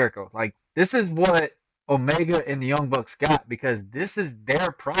 not Jericho. Like this is what Omega and the Young Bucks got because this is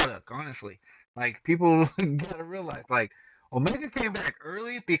their product. Honestly, like people gotta realize, like Omega came back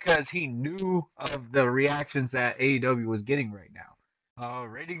early because he knew of the reactions that AEW was getting right now.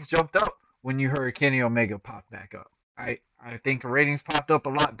 Ratings jumped up when you heard Kenny Omega pop back up. I think ratings popped up a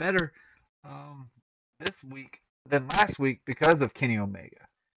lot better um, this week than last week because of Kenny Omega,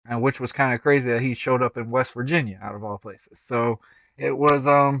 and which was kind of crazy that he showed up in West Virginia out of all places. So it was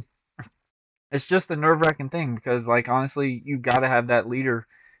it's just a nerve wracking thing because like honestly, you got to have that leader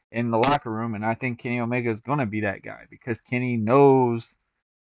in the locker room, and I think Kenny Omega is gonna be that guy because Kenny knows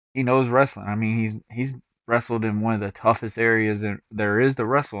he knows wrestling. I mean, he's wrestled in one of the toughest areas there is to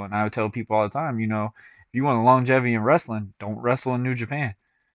wrestle, and I would tell people all the time, if you want longevity in wrestling, don't wrestle in New Japan.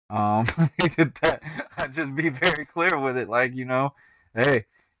 Um, that I'd just be very clear with it, like hey,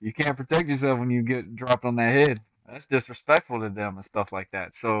 you can't protect yourself when you get dropped on that head. That's disrespectful to them and stuff like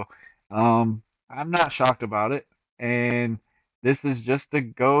that. So, I'm not shocked about it, and this is just to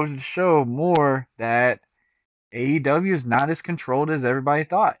go to show more that AEW is not as controlled as everybody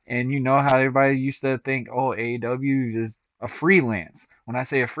thought. And you know how everybody used to think, oh, AEW is a freelance. When I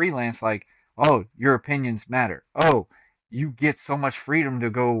say a freelance, like, oh, your opinions matter. Oh, you get so much freedom to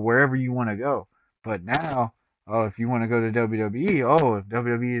go wherever you want to go. But now, oh, if you want to go to WWE, oh, if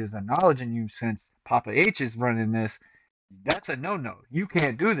WWE is acknowledging you since Papa H is running this, that's a no-no. You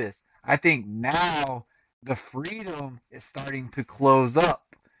can't do this. I think now the freedom is starting to close up.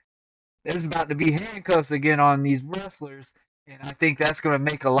 There's about to be handcuffs again on these wrestlers, and I think that's going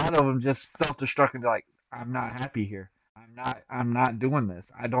to make a lot of them just self-destruct and be like, I'm not happy here. I'm not doing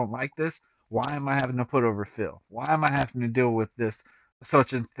this. I don't like this. Why am I having to put over Phil? Why am I having to deal with this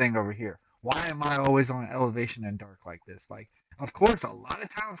such a thing over here? Why am I always on elevation and dark like this? Like, of course, a lot of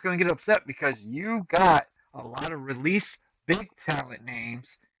talent's going to get upset because you got a lot of release big talent names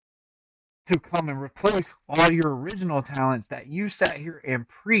to come and replace all your original talents that you sat here and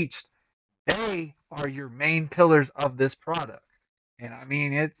preached they are your main pillars of this product. And I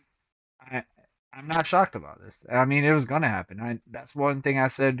mean, I, I'm not shocked about this. I mean, it was going to happen. That's one thing I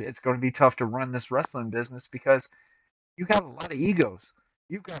said. It's going to be tough to run this wrestling business because you got a lot of egos.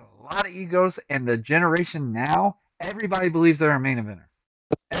 You've got a lot of egos, and the generation now, everybody believes they're a main eventer.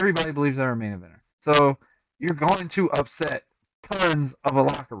 Everybody believes they're a main eventer. So you're going to upset tons of a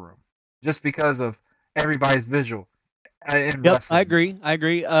locker room just because of everybody's visual in Yep, I wrestling now. agree. I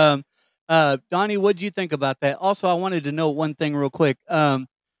agree. Donnie, what do you think about that? Also, I wanted to know one thing real quick.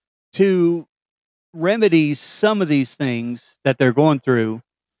 To remedy some of these things that they're going through,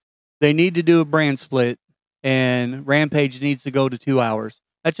 they need to do a brand split, and Rampage needs to go to 2 hours.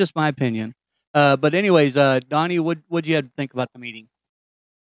 That's just my opinion. But anyways, Donnie, what you have to think about the meeting?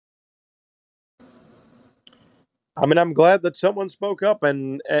 I mean, I'm glad that someone spoke up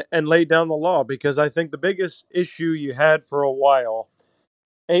and laid down the law because I think the biggest issue you had for a while,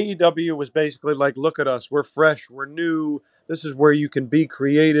 AEW was basically like, look at us, we're fresh, we're new. This is where you can be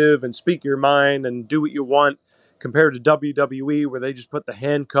creative and speak your mind and do what you want, compared to WWE where they just put the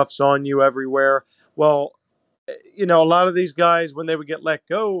handcuffs on you everywhere. Well, a lot of these guys, when they would get let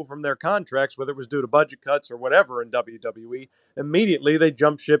go from their contracts, whether it was due to budget cuts or whatever in WWE, immediately they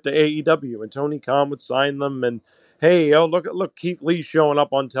jump ship to AEW, and Tony Khan would sign them. And hey, oh look, Keith Lee's showing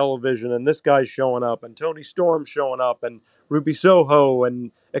up on television, and this guy's showing up, and Tony Storm's showing up, and Ruby Soho,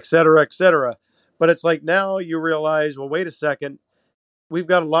 and et cetera, et cetera. But it's like now you realize, well, wait a second, we've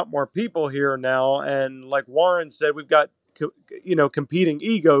got a lot more people here now, and like Warren said, we've got competing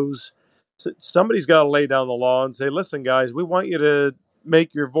egos. Somebody's got to lay down the law and say, listen, guys, we want you to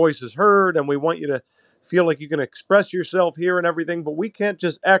make your voices heard, and we want you to feel like you can express yourself here and everything, but we can't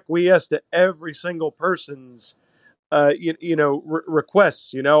just acquiesce to every single person's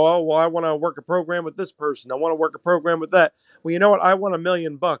requests. Oh well, I want to work a program with this person. I want to work a program with that. Well, you know what? I want $1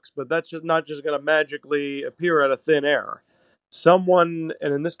 million, but that's just not just going to magically appear out of thin air. Someone,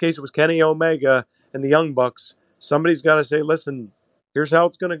 and in this case, it was Kenny Omega and the Young Bucks. Somebody's got to say, "Listen, here's how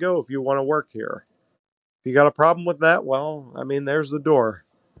it's going to go if you want to work here." If you got a problem with that, well, I mean, there's the door.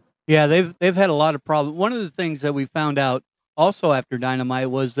 Yeah, they've had a lot of problems. One of the things that we found out also after Dynamite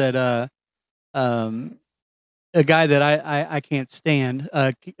was that um, a guy that I can't stand,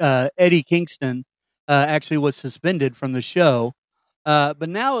 Eddie Kingston, actually was suspended from the show. But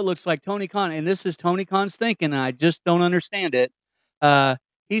now it looks like Tony Khan, and this is Tony Khan's thinking, and I just don't understand it. Uh,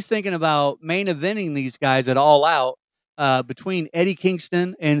 he's thinking about main eventing these guys at All Out between Eddie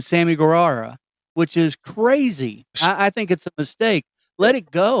Kingston and Sammy Guevara, which is crazy. I think it's a mistake. Let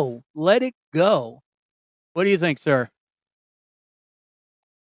it go. Let it go. What do you think, sir?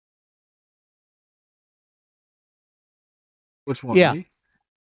 Which one, Yeah, me?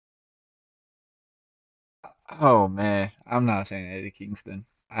 Oh man, I'm not saying Eddie Kingston.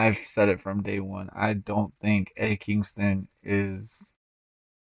 I've said it from day one. I don't think Eddie Kingston is.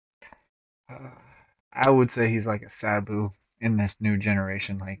 Uh, I would say he's like a Sabu in this new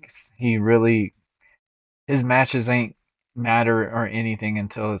generation. Like he really, his matches ain't matter or anything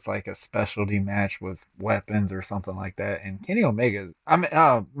until it's like a specialty match with weapons or something like that. And Kenny Omega, I mean,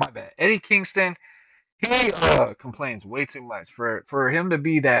 my bad. Eddie Kingston, he complains way too much for him to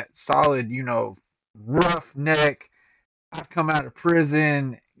be that solid, roughneck. I've come out of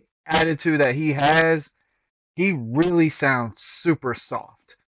prison attitude that he has. He really sounds super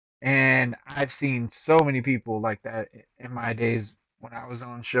soft. And I've seen so many people like that in my days when I was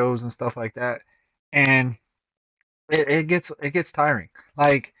on shows and stuff like that. And it gets tiring.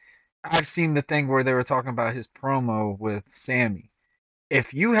 Like I've seen the thing where they were talking about his promo with Sammy.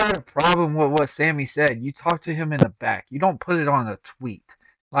 If you had a problem with what Sammy said, you talk to him in the back. You don't put it on a tweet.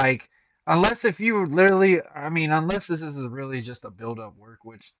 Like unless if you literally, I mean, unless this is really just a build-up work,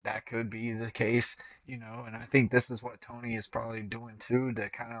 which that could be the case, and I think this is what Tony is probably doing too to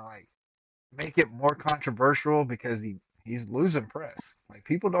kind of like make it more controversial because he's losing press. Like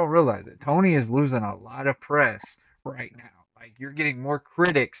people don't realize it. Tony is losing a lot of press right now. Like you're getting more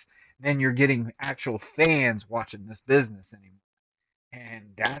critics than you're getting actual fans watching this business anymore.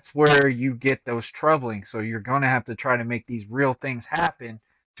 And that's where you get those troubling. So you're going to have to try to make these real things happen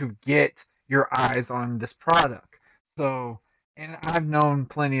to get your eyes on this product. So, and I've known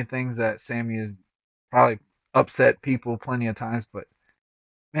plenty of things that Sammy has probably upset people plenty of times, but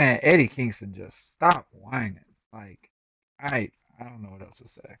man, Eddie Kingston just stop whining. Like, I don't know what else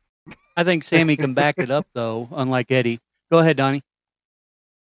to I think Sammy can back it up though, unlike Eddie. Go ahead, Donnie.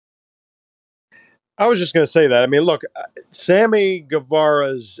 I was just going to say that. I mean, look, Sammy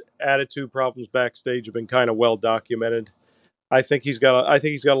Guevara's attitude problems backstage have been kind of well documented. I think he's got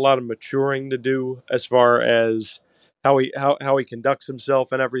a lot of maturing to do as far as how he conducts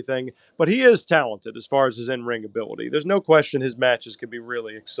himself and everything. But he is talented as far as his in ring ability. There's no question his matches can be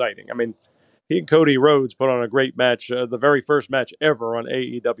really exciting. I mean, he and Cody Rhodes put on a great match, the very first match ever on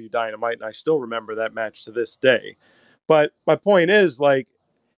AEW Dynamite, and I still remember that match to this day. But my point is, like,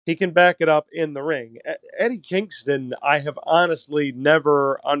 he can back it up in the ring. Eddie Kingston, I have honestly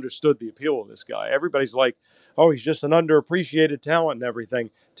never understood the appeal of this guy. Everybody's like, oh, he's just an underappreciated talent and everything.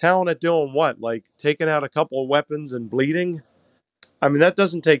 Talent at doing what? Like taking out a couple of weapons and bleeding? I mean, that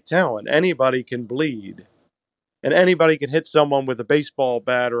doesn't take talent. Anybody can bleed, and anybody can hit someone with a baseball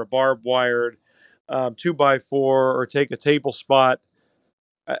bat or a barbed wired 2x4 or take a table spot.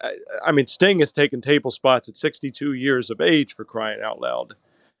 I mean, Sting has taken table spots at 62 years of age, for crying out loud.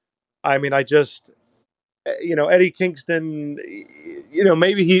 I mean, Eddie Kingston,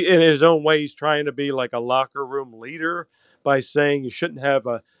 maybe he, in his own way, he's trying to be like a locker room leader by saying you shouldn't have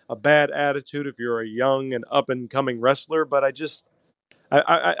a bad attitude if you're a young and up and coming wrestler. But I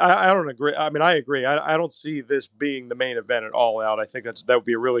don't agree. I mean, I agree. I don't see this being the main event at All Out. I think that would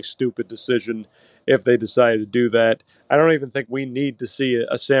be a really stupid decision if they decided to do that. I don't even think we need to see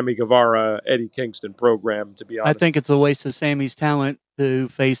a Sammy Guevara Eddie Kingston program, to be I honest. think it's a waste of Sammy's talent to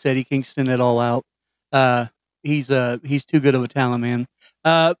face Eddie Kingston at All Out. Uh, he's too good of a talent, man.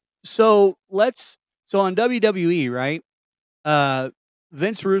 Uh, so let's so on WWE, right? Uh,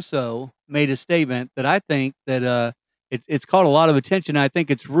 Vince Russo made a statement that I think that it's caught a lot of attention. I think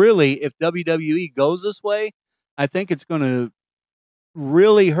it's really, if WWE goes this way, I think it's going to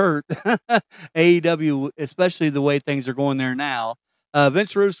really hurt AEW, especially the way things are going there now.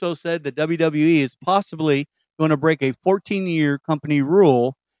 Vince Russo said that WWE is possibly going to break a 14-year company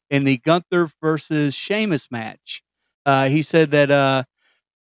rule in the Gunther versus Sheamus match. He said that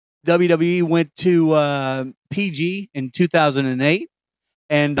WWE went to PG in 2008,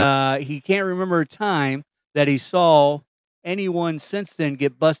 and he can't remember a time that he saw anyone since then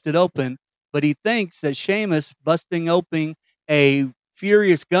get busted open. But he thinks that Sheamus busting open a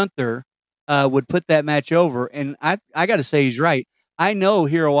furious Gunther would put that match over. And I got to say he's right. I know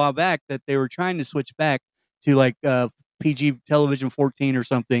here a while back that they were trying to switch back to like PG Television 14 or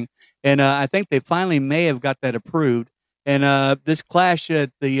something, and I think they finally may have got that approved. And this clash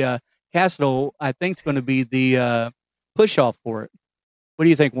at the Castle, I think, is going to be the push off for it. What do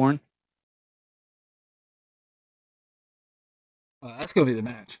you think, Warren? That's gonna be the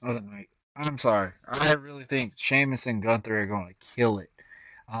match of the night. I'm sorry. I really think Sheamus and Gunther are going to kill it.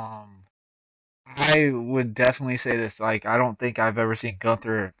 Um, I would definitely say this. Like, I don't think I've ever seen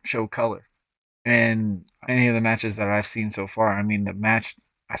Gunther show color in any of the matches that I've seen so far. I mean, the match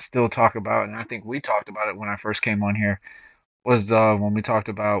I still talk about, and I think we talked about it when I first came on here, was the when we talked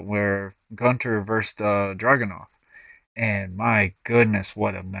about where Gunther versus Dragunov. And my goodness,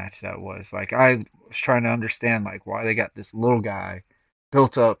 what a match that was. Like, I was trying to understand like why they got this little guy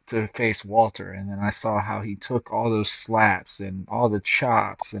built up to face Walter, and then I saw how he took all those slaps and all the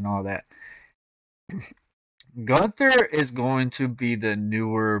chops and all that. Gunther is going to be the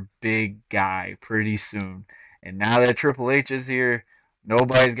newer big guy pretty soon. And now that Triple H is here,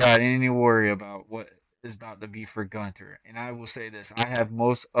 nobody's got any worry about what is about to be for Gunther. And I will say this, I have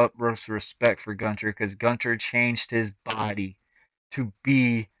most utmost respect for Gunther because Gunther changed his body to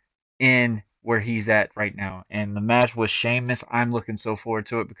be in where he's at right now. And the match with Sheamus, I'm looking so forward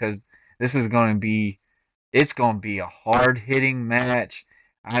to it because this is going to be it's going to be a hard hitting match.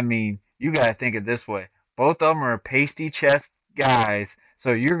 I mean, you got to think it this way. Both of them are pasty chest guys,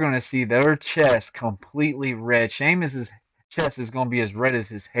 so you're going to see their chest completely red. Sheamus's chest is going to be as red as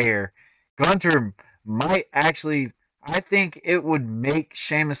his hair. Gunter might actually, I think it would make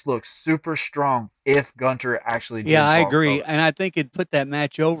Sheamus look super strong if Gunter actually Yeah, did I ball agree, color. and I think it put that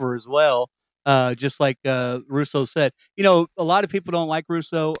match over as well. Just like Russo said, a lot of people don't like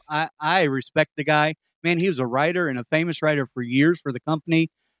Russo. I respect the guy. Man, he was a writer and a famous writer for years for the company,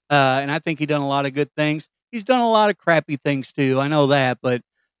 and I think he done a lot of good things. He's done a lot of crappy things too. I know that, but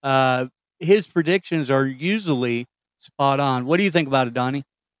uh, his predictions are usually spot on. What do you think about it, Donnie?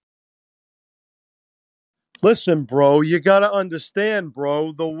 Listen, bro, you gotta understand,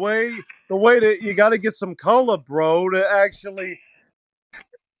 bro. The way that you gotta get some color, bro, to actually.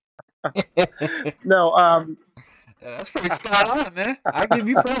 No, That's pretty spot on, man. I give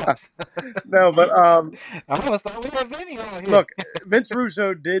you props. no, but I almost thought we had Vinny on here. look, Vince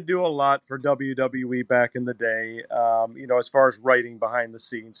Russo did do a lot for WWE back in the day. As far as writing behind the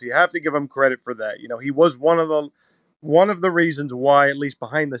scenes, so you have to give him credit for that. He was one of the reasons why, at least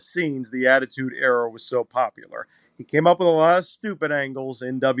behind the scenes, the Attitude Era was so popular. He came up with a lot of stupid angles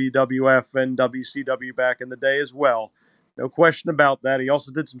in WWF and WCW back in the day as well. No question about that. He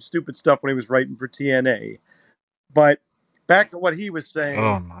also did some stupid stuff when he was writing for TNA. But back to what he was saying,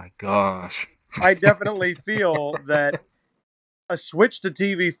 Oh my gosh. I definitely feel that a switch to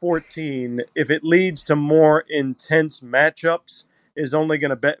TV 14, if it leads to more intense matchups, is only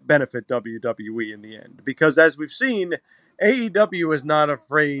going to benefit WWE in the end. Because as we've seen, AEW is not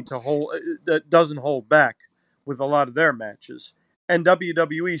afraid to hold, doesn't hold back with a lot of their matches, and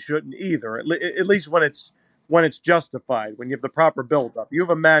WWE shouldn't either. At least when it's justified, when you have the proper build up. You have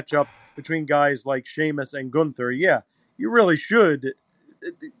a matchup between guys like Sheamus and Gunther. Yeah, you really should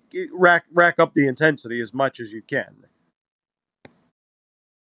rack up the intensity as much as you can.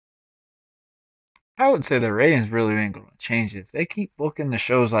 I would say the ratings really ain't going to change it. If they keep booking the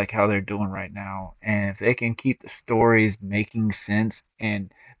shows like how they're doing right now, and if they can keep the stories making sense,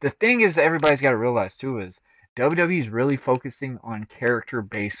 and the thing is, everybody's got to realize too is WWE is really focusing on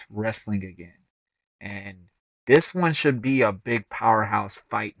character-based wrestling again, and this one should be a big powerhouse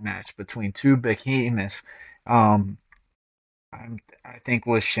fight match between two behemoths. Um, I think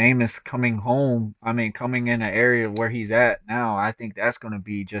with Sheamus coming home, I mean, coming in an area where he's at now, I think that's going to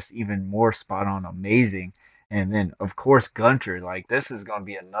be just even more spot on amazing. And then, of course, Gunter, like, this is going to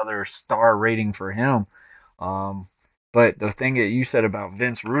be another star rating for him. Um, but the thing that you said about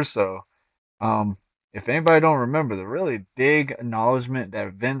Vince Russo, um, if anybody don't remember, the really big acknowledgement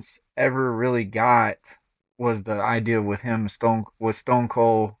that Vince ever really got was the idea with him Stone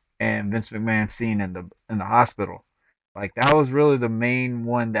Cold and Vince McMahon scene in the hospital. Like that was really the main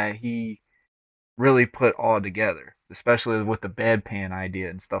one that he really put all together, especially with the bedpan idea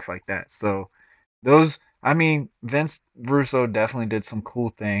and stuff like that. So those, I mean, Vince Russo definitely did some cool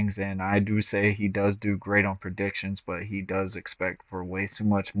things, and I do say he does do great on predictions, but he does expect for way too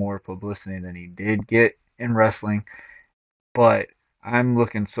much more publicity than he did get in wrestling. But I'm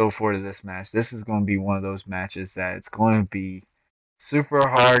looking so forward to this match. This is going to be one of those matches that it's going to be super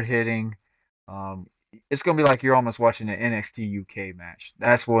hard hitting. Um, it's going to be like you're almost watching an NXT UK match.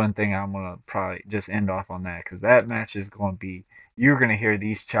 That's one thing I'm going to probably just end off on that because that match is going to be, you're going to hear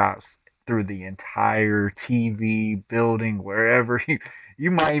these chops through the entire TV building, wherever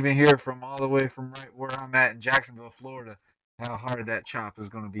you might even hear it from all the way from right where I'm at in Jacksonville, Florida, how hard that chop is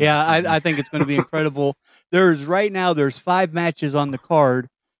going to be Yeah, hitting I these. think it's going to be incredible. There's 5 matches on the card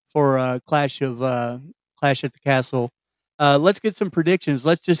for Clash at the Castle. Let's get some predictions.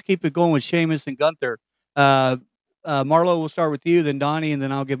 Let's just keep it going with Sheamus and Gunther. Uh, Marlow, we'll start with you, then Donnie, and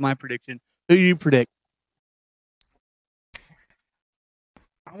then I'll give my prediction. Who do you predict?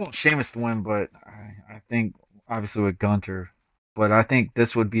 I want Sheamus to win, but I think obviously with Gunter, but I think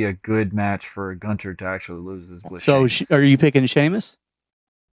this would be a good match for Gunter to actually lose is with So, Sheamus. are you picking Sheamus?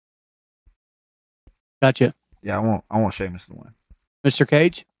 Gotcha, Yeah, I want Sheamus to win. Mr.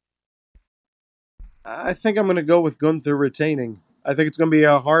 Cage. I think I'm going to go with Gunther retaining. I think it's going to be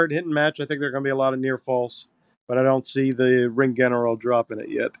a hard hitting match. I think there are going to be a lot of near falls, but I don't see the ring general dropping it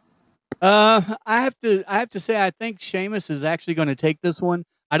yet. I have to say I think Sheamus is actually going to take this one.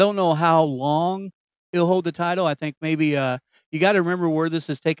 I don't know how long he'll hold the title. I think maybe you got to remember where this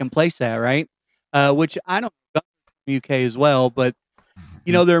is taking place at, right? Which I don't know UK as well, but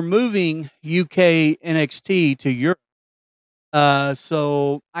Mhm. they're moving UK NXT to Europe.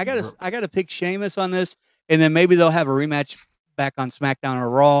 So I gotta pick Sheamus on this, and then maybe they'll have a rematch back on SmackDown or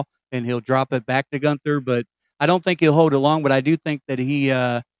Raw, and he'll drop it back to Gunther. But I don't think he'll hold it long. But I do think that he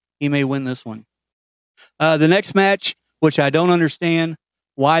may win this one. The next match, which I don't understand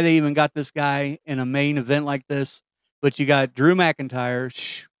why they even got this guy in a main event like this, but you got Drew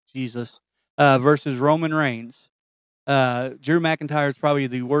McIntyre, Jesus, versus Roman Reigns. Drew McIntyre is probably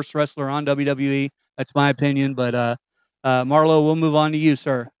the worst wrestler on WWE. That's my opinion. But Marlo, we'll move on to you,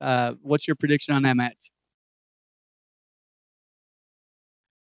 sir. What's your prediction on that match?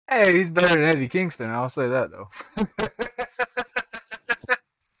 Hey, he's better than Eddie Kingston. I'll say that though.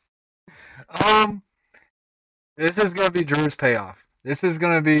 um, this is gonna be Drew's payoff. This is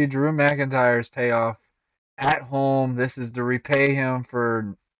gonna be Drew McIntyre's payoff at home. This is to repay him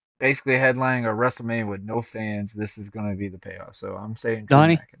for basically headlining a WrestleMania with no fans. This is gonna be the payoff. So I'm saying Drew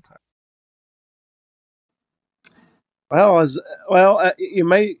Donnie? McIntyre. You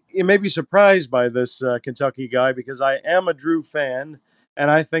may be surprised by this Kentucky guy because I am a Drew fan, and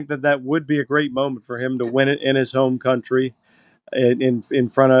I think that would be a great moment for him to win it in his home country, in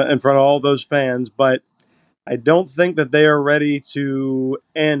front of all those fans. But I don't think that they are ready to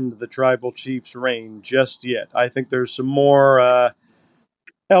end the Tribal Chief's reign just yet. I think there's some more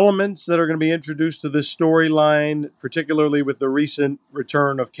elements that are going to be introduced to this storyline, particularly with the recent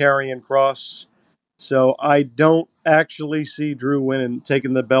return of Karrion Kross. So I don't actually see Drew winning,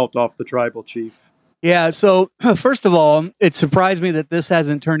 taking the belt off the Tribal Chief. Yeah. So first of all, it surprised me that this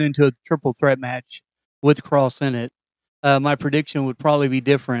hasn't turned into a triple threat match with Cross in it. My prediction would probably be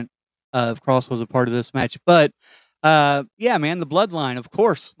different if Cross was a part of this match. But yeah, man, the bloodline, of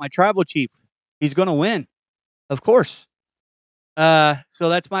course, my tribal chief, he's going to win, of course. So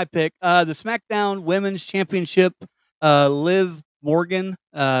that's my pick. The SmackDown Women's Championship, Liv Morgan,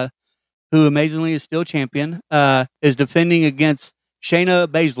 who amazingly is still champion, is defending against Shayna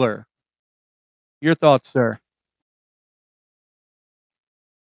Baszler. Your thoughts, sir?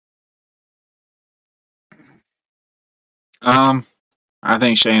 Um, I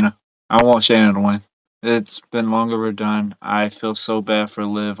think Shayna. I want Shayna to win. It's been long overdone. I feel so bad for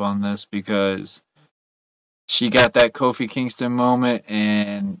Liv on this because she got that Kofi Kingston moment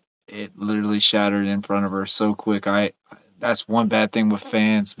and it literally shattered in front of her so quick. I That's one bad thing with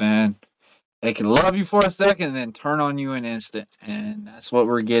fans, man. They can love you for a second and then turn on you in an instant. And that's what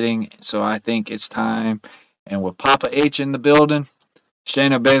we're getting. So I think it's time. And with Papa H in the building,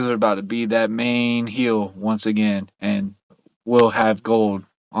 Shayna Baszler about to be that main heel once again, and we'll have gold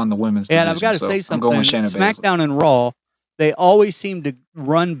on the women's Yeah, and I've got division. to say So I'm going with something. Shayna Baszler. SmackDown and Raw, they always seem to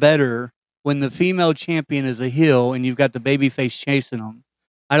run better when the female champion is a heel and you've got the babyface chasing them.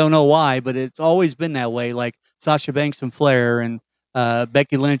 I don't know why, but it's always been that way. Like Sasha Banks and Flair, and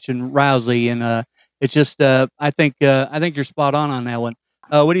Becky Lynch and Rousey, and it's just I think you're spot on that one.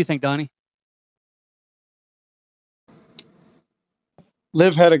 What do you think, Donnie?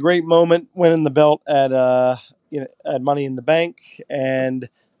 Liv had a great moment winning the belt at Money in the Bank, and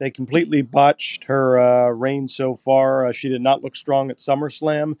they completely botched her reign so far. She did not look strong at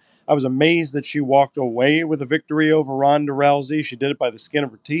SummerSlam. I was amazed that she walked away with a victory over Ronda Rousey. She did it by the skin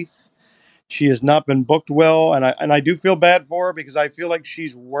of her teeth. She has not been booked well, and I do feel bad for her because I feel like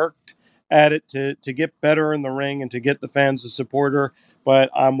she's worked at it to get better in the ring and to get the fans to support her.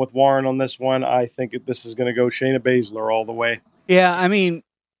 But I'm with Warren on this one. I think this is going to go Shayna Baszler all the way. Yeah, I mean,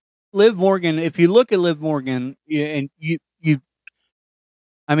 Liv Morgan. If you look at Liv Morgan, and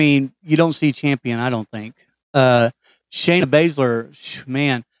I mean, you don't see champion. I don't think. Shayna Baszler,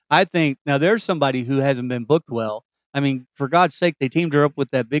 man, I think now there's somebody who hasn't been booked well. I mean, for God's sake, they teamed her up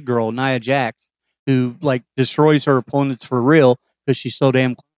with that big girl, Nia Jax, who like destroys her opponents for real because she's so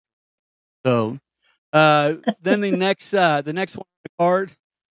damn. So, then the next one on the card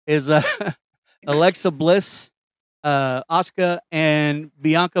is Alexa Bliss, Asuka, and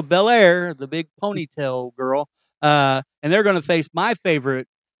Bianca Belair, the big ponytail girl. And they're going to face my favorite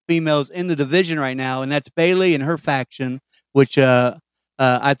females in the division right now, and that's Bayley and her faction, which I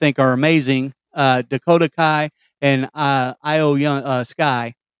think are amazing. Dakota Kai and Io Young Sky.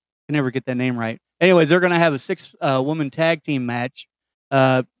 I can never get that name right. Anyways, they're going to have a 6-woman tag team match.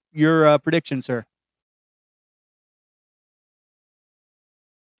 Your prediction, sir?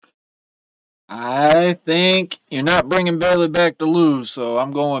 I think you're not bringing Bailey back to lose, so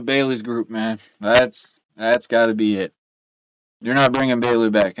I'm going with Bailey's group, man. That's got to be it. You're not bringing Bailey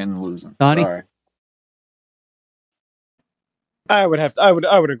back and losing. Donnie? Sorry. I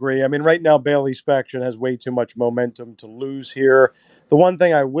would agree. I mean, right now Bailey's faction has way too much momentum to lose here. The one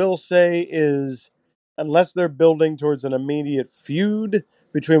thing I will say is, unless they're building towards an immediate feud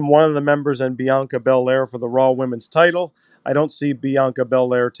between one of the members and Bianca Belair for the Raw Women's title, I don't see Bianca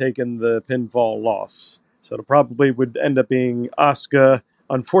Belair taking the pinfall loss. So it probably would end up being Asuka,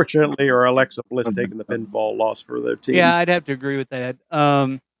 unfortunately, or Alexa Bliss taking the pinfall loss for their team. Yeah, I'd have to agree with that.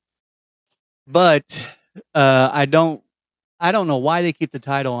 But I don't know why they keep the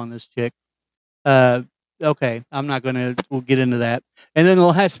title on this chick. Okay, I'm not gonna. We'll get into that. And then the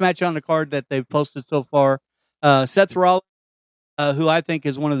last match on the card that they've posted so far, Seth Rollins, who I think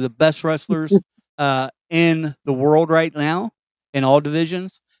is one of the best wrestlers in the world right now in all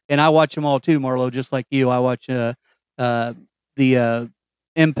divisions, and I watch them all too, Marlow, just like you. I watch the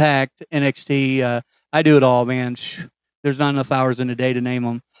Impact, NXT. I do it all, man. There's not enough hours in a day to name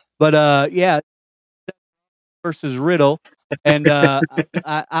them. But yeah, versus Riddle. And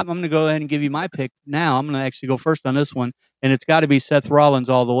I'm going to go ahead and give you my pick now. I'm going to actually go first on this one, and it's got to be Seth Rollins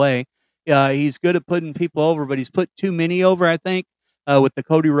all the way. He's good at putting people over, but he's put too many over, I think, with the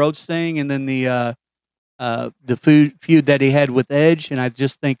Cody Rhodes thing, and then the feud that he had with Edge. And I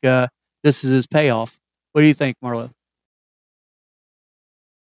just think this is his payoff. What do you think, Marlo?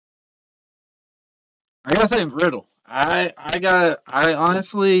 I gotta say Riddle. I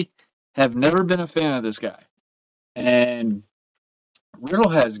honestly have never been a fan of this guy, and Riddle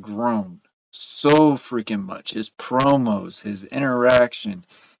has grown so freaking much. His promos, his interaction,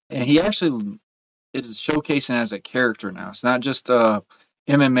 and he actually is showcasing as a character now. It's not just a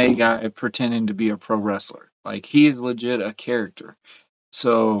MMA guy pretending to be a pro wrestler. Like, he is legit a character.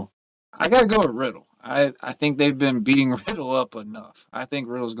 So I gotta go with Riddle. I think they've been beating Riddle up enough. I think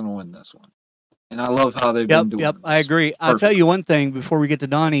Riddle's gonna win this one. And I love how they've been doing Yep, this. I agree. I'll tell you one thing before we get to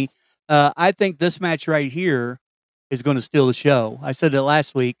Donnie. I think this match right here is going to steal the show. I said it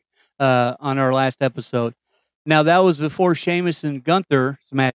last week on our last episode. Now, that was before Sheamus and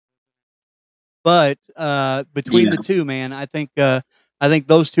Gunther's match. But between the two, man, I think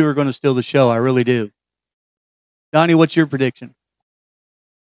those two are going to steal the show. I really do. Donnie, what's your prediction?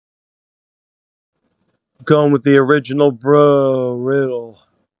 Going with the original bro, Riddle.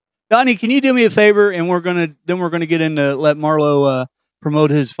 Donnie, can you do me a favor? And we're gonna get into let Marlow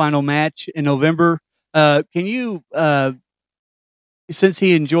promote his final match in November. Can you, since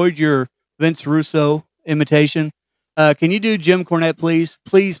he enjoyed your Vince Russo imitation, can you do Jim Cornette, please,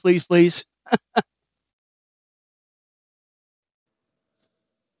 please, please, please?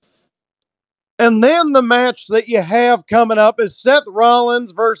 And then the match that you have coming up is Seth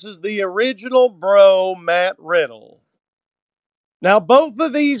Rollins versus the original bro, Matt Riddle. Now, both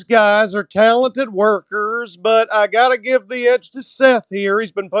of these guys are talented workers, but I got to give the edge to Seth here.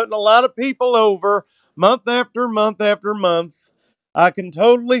 He's been putting a lot of people over month after month after month. I can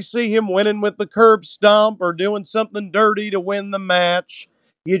totally see him winning with the curb stomp or doing something dirty to win the match.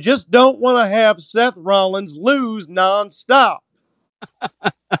 You just don't want to have Seth Rollins lose nonstop.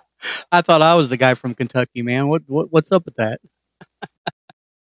 I thought I was the guy from Kentucky, man. What's up with that?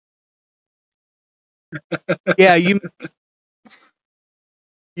 Yeah, you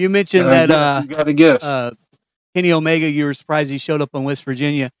mentioned that you got a gift. Kenny Omega, you were surprised he showed up in West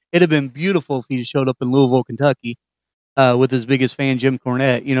Virginia. It'd have been beautiful if he showed up in Louisville, Kentucky, with his biggest fan, Jim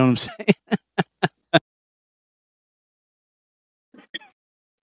Cornette. You know what I'm saying?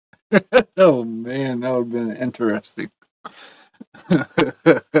 Oh man, that would have been interesting.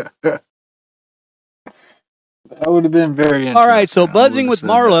 That would have been very interesting. All right, so I Buzzing would've with said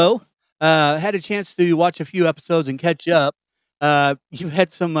Marlow, had a chance to watch a few episodes and catch up. You've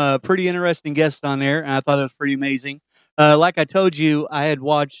had some pretty interesting guests on there, and I thought it was pretty amazing. Like I told you, I had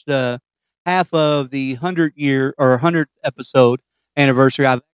watched half of the 100th episode anniversary.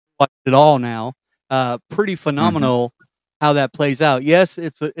 I've watched it all now. Pretty phenomenal how that plays out. Yes,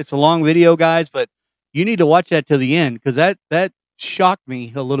 it's a long video, guys, but you need to watch that to the end because that shocked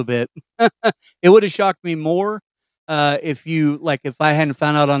me a little bit. It would have shocked me more if I hadn't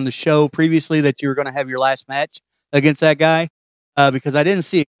found out on the show previously that you were going to have your last match against that guy, because I did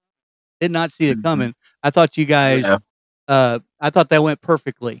not see it coming. I thought you guys, I thought that went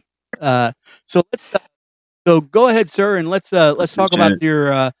perfectly. So go ahead, sir, and let's talk about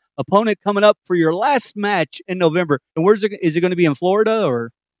your opponent coming up for your last match in November. And is it going to be in Florida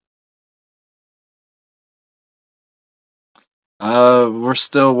or? We're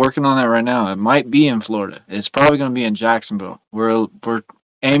still working on that right now. It might be in Florida. It's probably going to be in Jacksonville. We're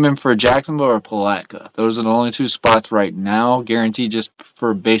aiming for Jacksonville or Palatka. Those are the only two spots right now, guaranteed just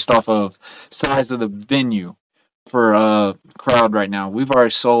for based off of size of the venue for crowd right now. We've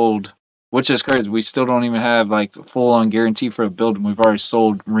already sold, which is crazy. We still don't even have like the full on guarantee for a building. We've already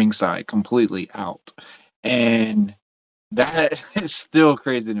sold ringside completely out, and that is still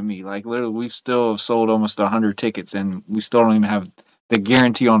crazy to me. Like literally, we've still sold almost 100 tickets, and we still don't even have the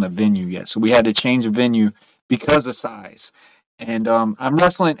guarantee on the venue yet. So we had to change the venue because of size. And I'm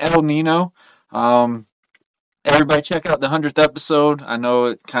wrestling El Nino. Everybody check out the 100th episode. I know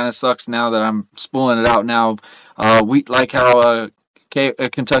it kind of sucks now that I'm spooling it out now. We like how a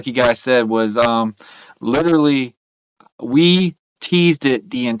Kentucky guy said was literally we teased it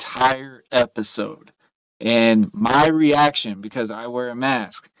the entire episode. And my reaction, because I wear a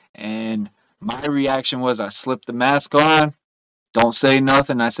mask, and my reaction was I slipped the mask on, don't say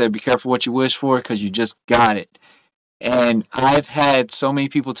nothing. I said, be careful what you wish for because you just got it. And I've had so many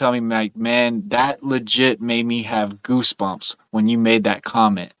people tell me, like, man, that legit made me have goosebumps when you made that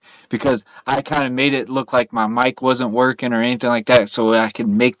comment. Because I kind of made it look like my mic wasn't working or anything like that, so I could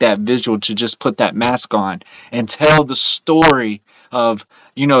make that visual to just put that mask on and tell the story of,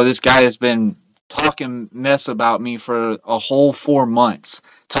 this guy has been talking mess about me for a whole 4 months,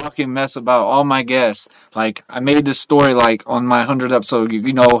 talking mess about all my guests. Like, I made this story, like, on my 100th episode,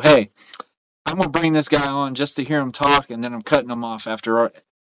 hey, I'm going to bring this guy on just to hear him talk, and then I'm cutting him off after,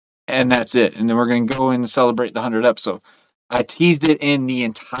 and that's it. And then we're going to go in and celebrate the 100th episode. I teased it in the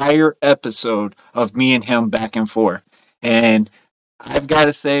entire episode of me and him back and forth. And I've got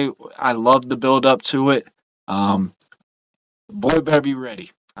to say, I love the build up to it. Boy better be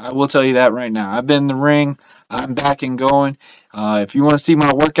ready. I will tell you that right now. I've been in the ring. I'm back and going. If you want to see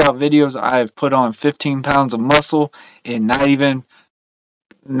my workout videos, I've put on 15 pounds of muscle and not even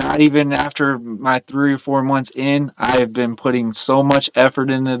after my 3 or 4 months in. I've been putting so much effort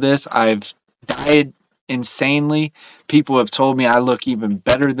into this. I've dieted insanely. People have told me I look even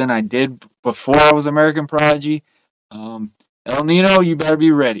better than I did before I was American Prodigy. El Nino, you better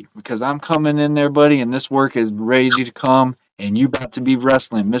be ready because I'm coming in there, buddy, and this work is ready to come, and you about to be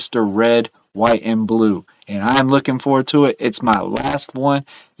wrestling Mr. Red, White, and Blue. And I'm looking forward to it. It's my last one.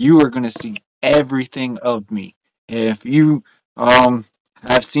 You are going to see everything of me. If you have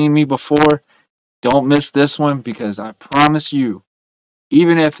seen me before, don't miss this one because I promise you,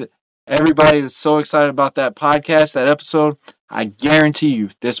 even if everybody is so excited about that podcast, that episode, I guarantee you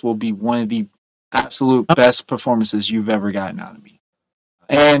this will be one of the absolute best performances you've ever gotten out of me.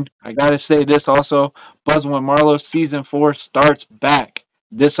 And I got to say this also, Buzzing with Marlow Season 4 starts back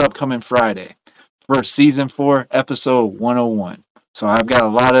this upcoming Friday for Season 4, Episode 101. So I've got a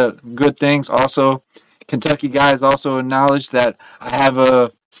lot of good things. Also, Kentucky guys also acknowledged that I have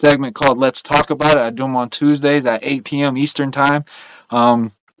a segment called Let's Talk About It. I do them on Tuesdays at 8 p.m. Eastern Time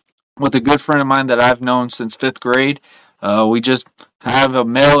with a good friend of mine that I've known since 5th grade. We just have a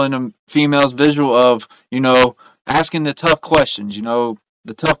male and a female's visual of, asking the tough questions.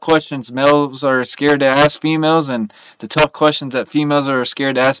 The tough questions males are scared to ask females, and the tough questions that females are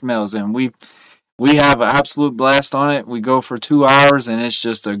scared to ask males. And we have an absolute blast on it. We go for 2 hours, and it's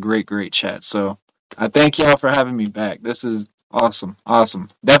just a great, great chat. So I thank y'all for having me back. This is awesome.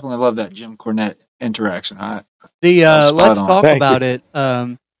 Definitely love that Jim Cornette interaction. Let's talk Thank about you.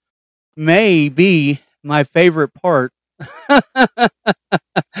 it. May be my favorite part.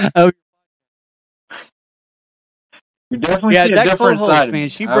 You definitely see a that different co-host, side of man, me.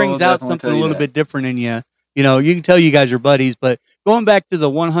 she I will brings out definitely something tell a you little that. bit different in you. You can tell you guys are buddies, but going back to the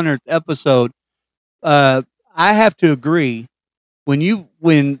 100th episode, I have to agree.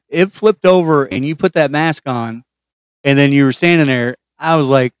 When it flipped over and you put that mask on, and then you were standing there, I was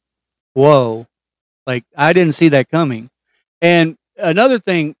like, "Whoa!" Like, I didn't see that coming. And another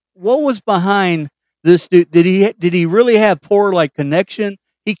thing, what was behind this dude? Did he really have poor like connection?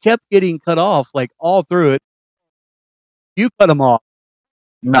 He kept getting cut off like all through it. You cut him off.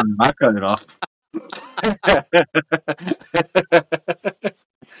 No, I cut it off.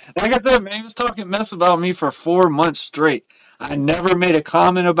 Like I said, man, he was talking mess about me for 4 months straight. I never made a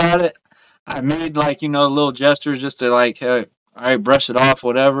comment about it. I made like, little gestures just to like, hey, all right, brush it off,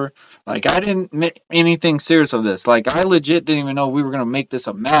 whatever. Like I didn't make anything serious of this. Like I legit didn't even know we were gonna make this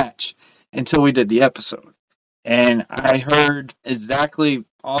a match until we did the episode. And I heard exactly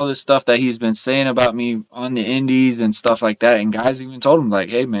all this stuff that he's been saying about me on the indies and stuff like that. And guys even told him like,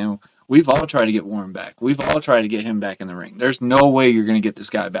 hey man, we've all tried to get Warren back. We've all tried to get him back in the ring. There's no way you're going to get this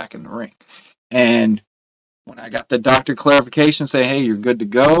guy back in the ring. And when I got the doctor clarification saying, hey, you're good to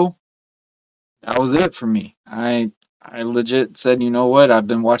go, that was it for me. I legit said, you know what? I've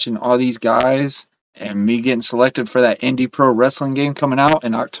been watching all these guys and me getting selected for that Indie Pro Wrestling game coming out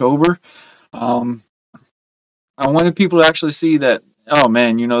in October. I wanted people to actually see that, oh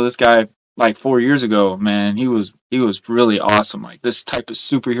man, this guy like 4 years ago, man, he was really awesome. Like this type of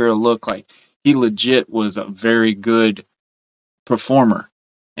superhero look, like he legit was a very good performer.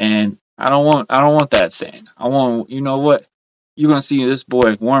 And I don't want that saying. I want, you know what? You're gonna see this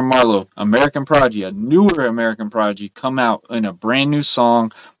boy, Warren Marlow, American Prodigy, a newer American Prodigy, come out in a brand new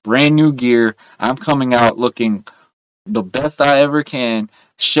song, brand new gear. I'm coming out looking the best I ever can,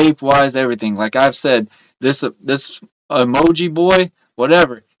 shape wise, everything. Like I've said, this emoji boy,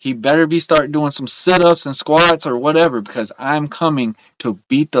 whatever, he better be start doing some sit-ups and squats or whatever, because I'm coming to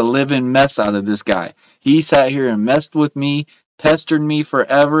beat the living mess out of this guy. He sat here and messed with me, pestered me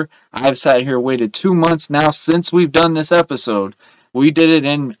forever. I've sat here, waited 2 months now since we've done this episode. We did it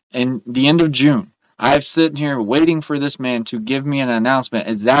in the end of June. I've sitting here waiting for this man to give me an announcement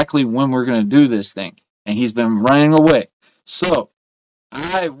exactly when we're going to do this thing. And he's been running away. So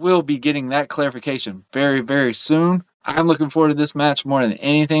I will be getting that clarification very, very soon. I'm looking forward to this match more than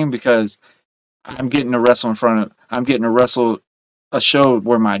anything because I'm getting to wrestle a show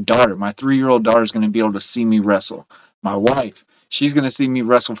where my 3-year-old daughter is going to be able to see me wrestle. My wife, she's going to see me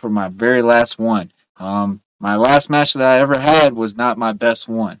wrestle for my very last one. My last match that I ever had was not my best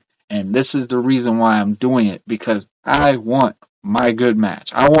one. And this is the reason why I'm doing it, because I want my good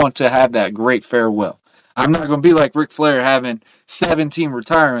match. I want to have that great farewell. I'm not going to be like Ric Flair having 17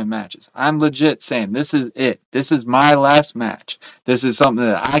 retirement matches. I'm legit saying this is it. This is my last match. This is something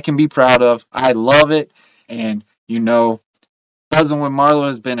that I can be proud of. I love it. And, Buzzing with Marlow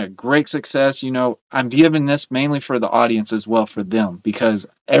has been a great success. I'm giving this mainly for the audience as well, for them, because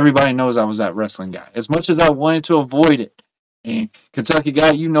everybody knows I was that wrestling guy. As much as I wanted to avoid it, and Kentucky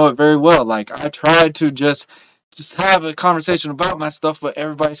guy, you know it very well. Like, I tried to just have a conversation about my stuff, but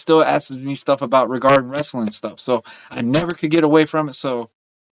everybody still asks me stuff about regarding wrestling stuff. So I never could get away from it. So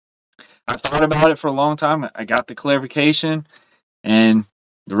I thought about it for a long time. I got the clarification, and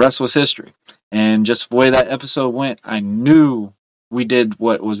the rest was history. And just the way that episode went, I knew we did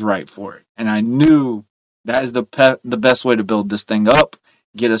what was right for it. And I knew that is the best way to build this thing up,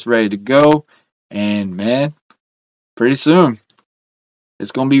 get us ready to go. And man, pretty soon,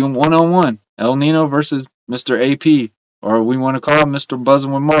 it's going to be one-on-one. El Nino versus Mr. AP, or we want to call him Mr.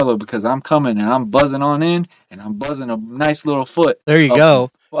 Buzzing with Marlow, because I'm coming and I'm buzzing on in, and I'm buzzing a nice little foot. There you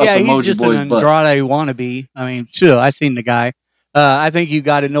go. Yeah, he's Emoji just Boy's an butt. Andrade wannabe. I mean, sure, I seen the guy. I think you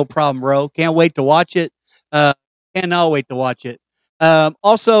got it, no problem, bro. Can't wait to watch it. Cannot wait to watch it.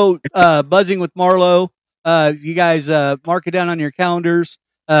 Also, Buzzing with Marlow. You guys mark it down on your calendars.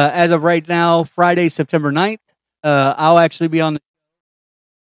 As of right now, Friday, September 9th. I'll actually be on the...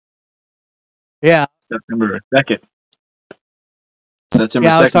 Yeah. September 2nd.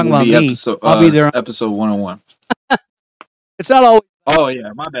 Yeah, I was talking about me. I'll be there. Episode 101. It's not always... Oh,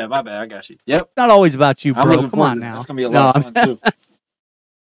 yeah. My bad. I got you. Yep. It's not always about you, bro. Come on now. That's going to be a lot of fun, too.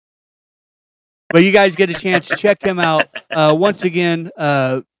 But you guys get a chance to check him out. Once again,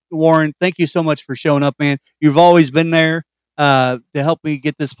 Warren, thank you so much for showing up, man. You've always been there to help me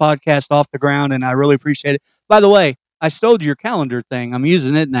get this podcast off the ground, and I really appreciate it. By the way, I stole your calendar thing. I'm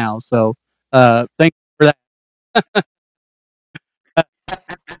using it now, so thank you for that.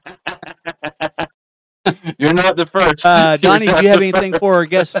 You're not the first. Donnie, do you have anything for our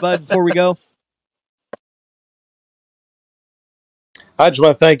guest, Bud, before we go? I just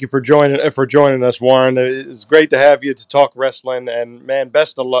want to thank you for joining us, Warren. It's great to have you to talk wrestling, and man,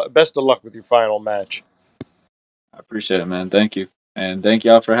 best of luck with your final match. I appreciate it, man. Thank you, and thank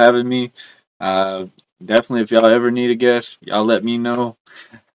y'all for having me. Definitely, if y'all ever need a guest, y'all let me know.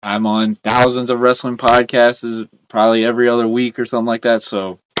 I'm on thousands of wrestling podcasts, probably every other week or something like that.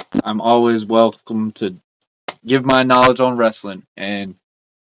 So I'm always welcome to give my knowledge on wrestling. And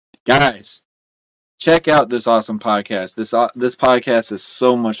guys, check out this awesome podcast. This podcast is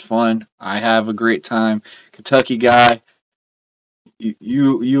so much fun. I have a great time. Kentucky guy,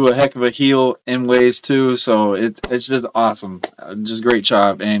 you a heck of a heel in ways too. So it's just awesome. Just great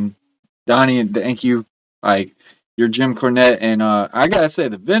job. And Donnie, thank you. Like your Jim Cornette and I gotta say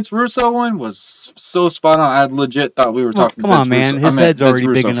the Vince Russo one was so spot on. I legit thought we were Well, talking. come on, man. Russo. His head's Vince already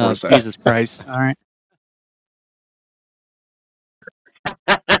Russo big enough. Jesus Christ. All right.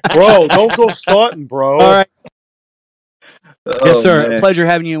 Bro, don't go stunting, bro. All right. Oh, Yes, sir. man. Pleasure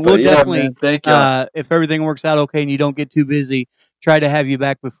having you. And But we'll yeah, definitely, man, thank you. if everything works out okay and you don't get too busy, try to have you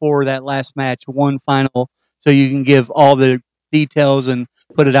back before that last match, one final, so you can give all the details and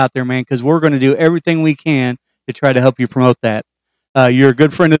put it out there, man, because we're going to do everything we can to try to help you promote that. You're a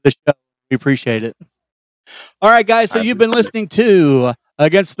good friend of the show. We appreciate it. All right, guys. So you've been listening to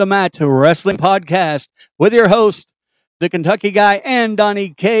Against the Mat Wrestling Podcast with your host, the Kentucky Guy, and Donnie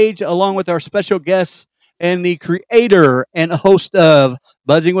Cage, along with our special guests and the creator and host of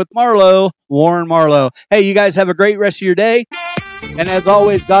Buzzing with Marlow, Warren Marlow. Hey, you guys have a great rest of your day. And as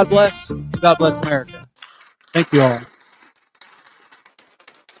always, God bless. God bless America. Thank you all.